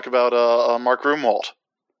might talk about Mark Grunwald.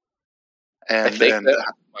 And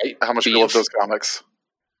how much we love those comics.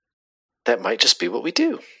 That might just be what we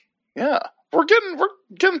do. Yeah, we're getting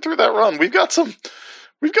through that run. We've got some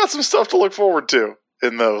stuff to look forward to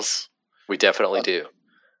in those. We definitely do.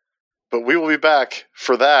 But we will be back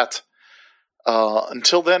for that.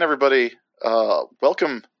 Until then, everybody,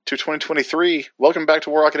 welcome to 2023. Welcome back to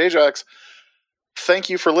War Rocket Ajax. Thank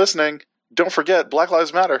you for listening. Don't forget, Black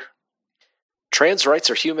Lives Matter. Trans rights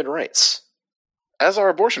are human rights. As are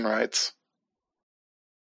abortion rights.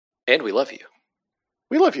 And we love you.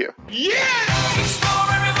 We love you. Yeah! It's for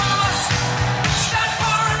every one of us. Stand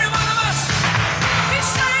for every one of us. It's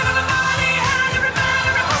save everybody, and every man,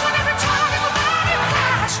 every woman, every child, everybody,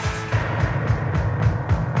 Flash.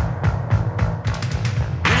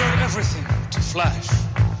 We are everything to Flash.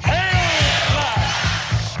 Hail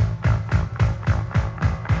Flash!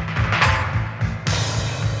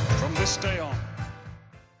 From this day on,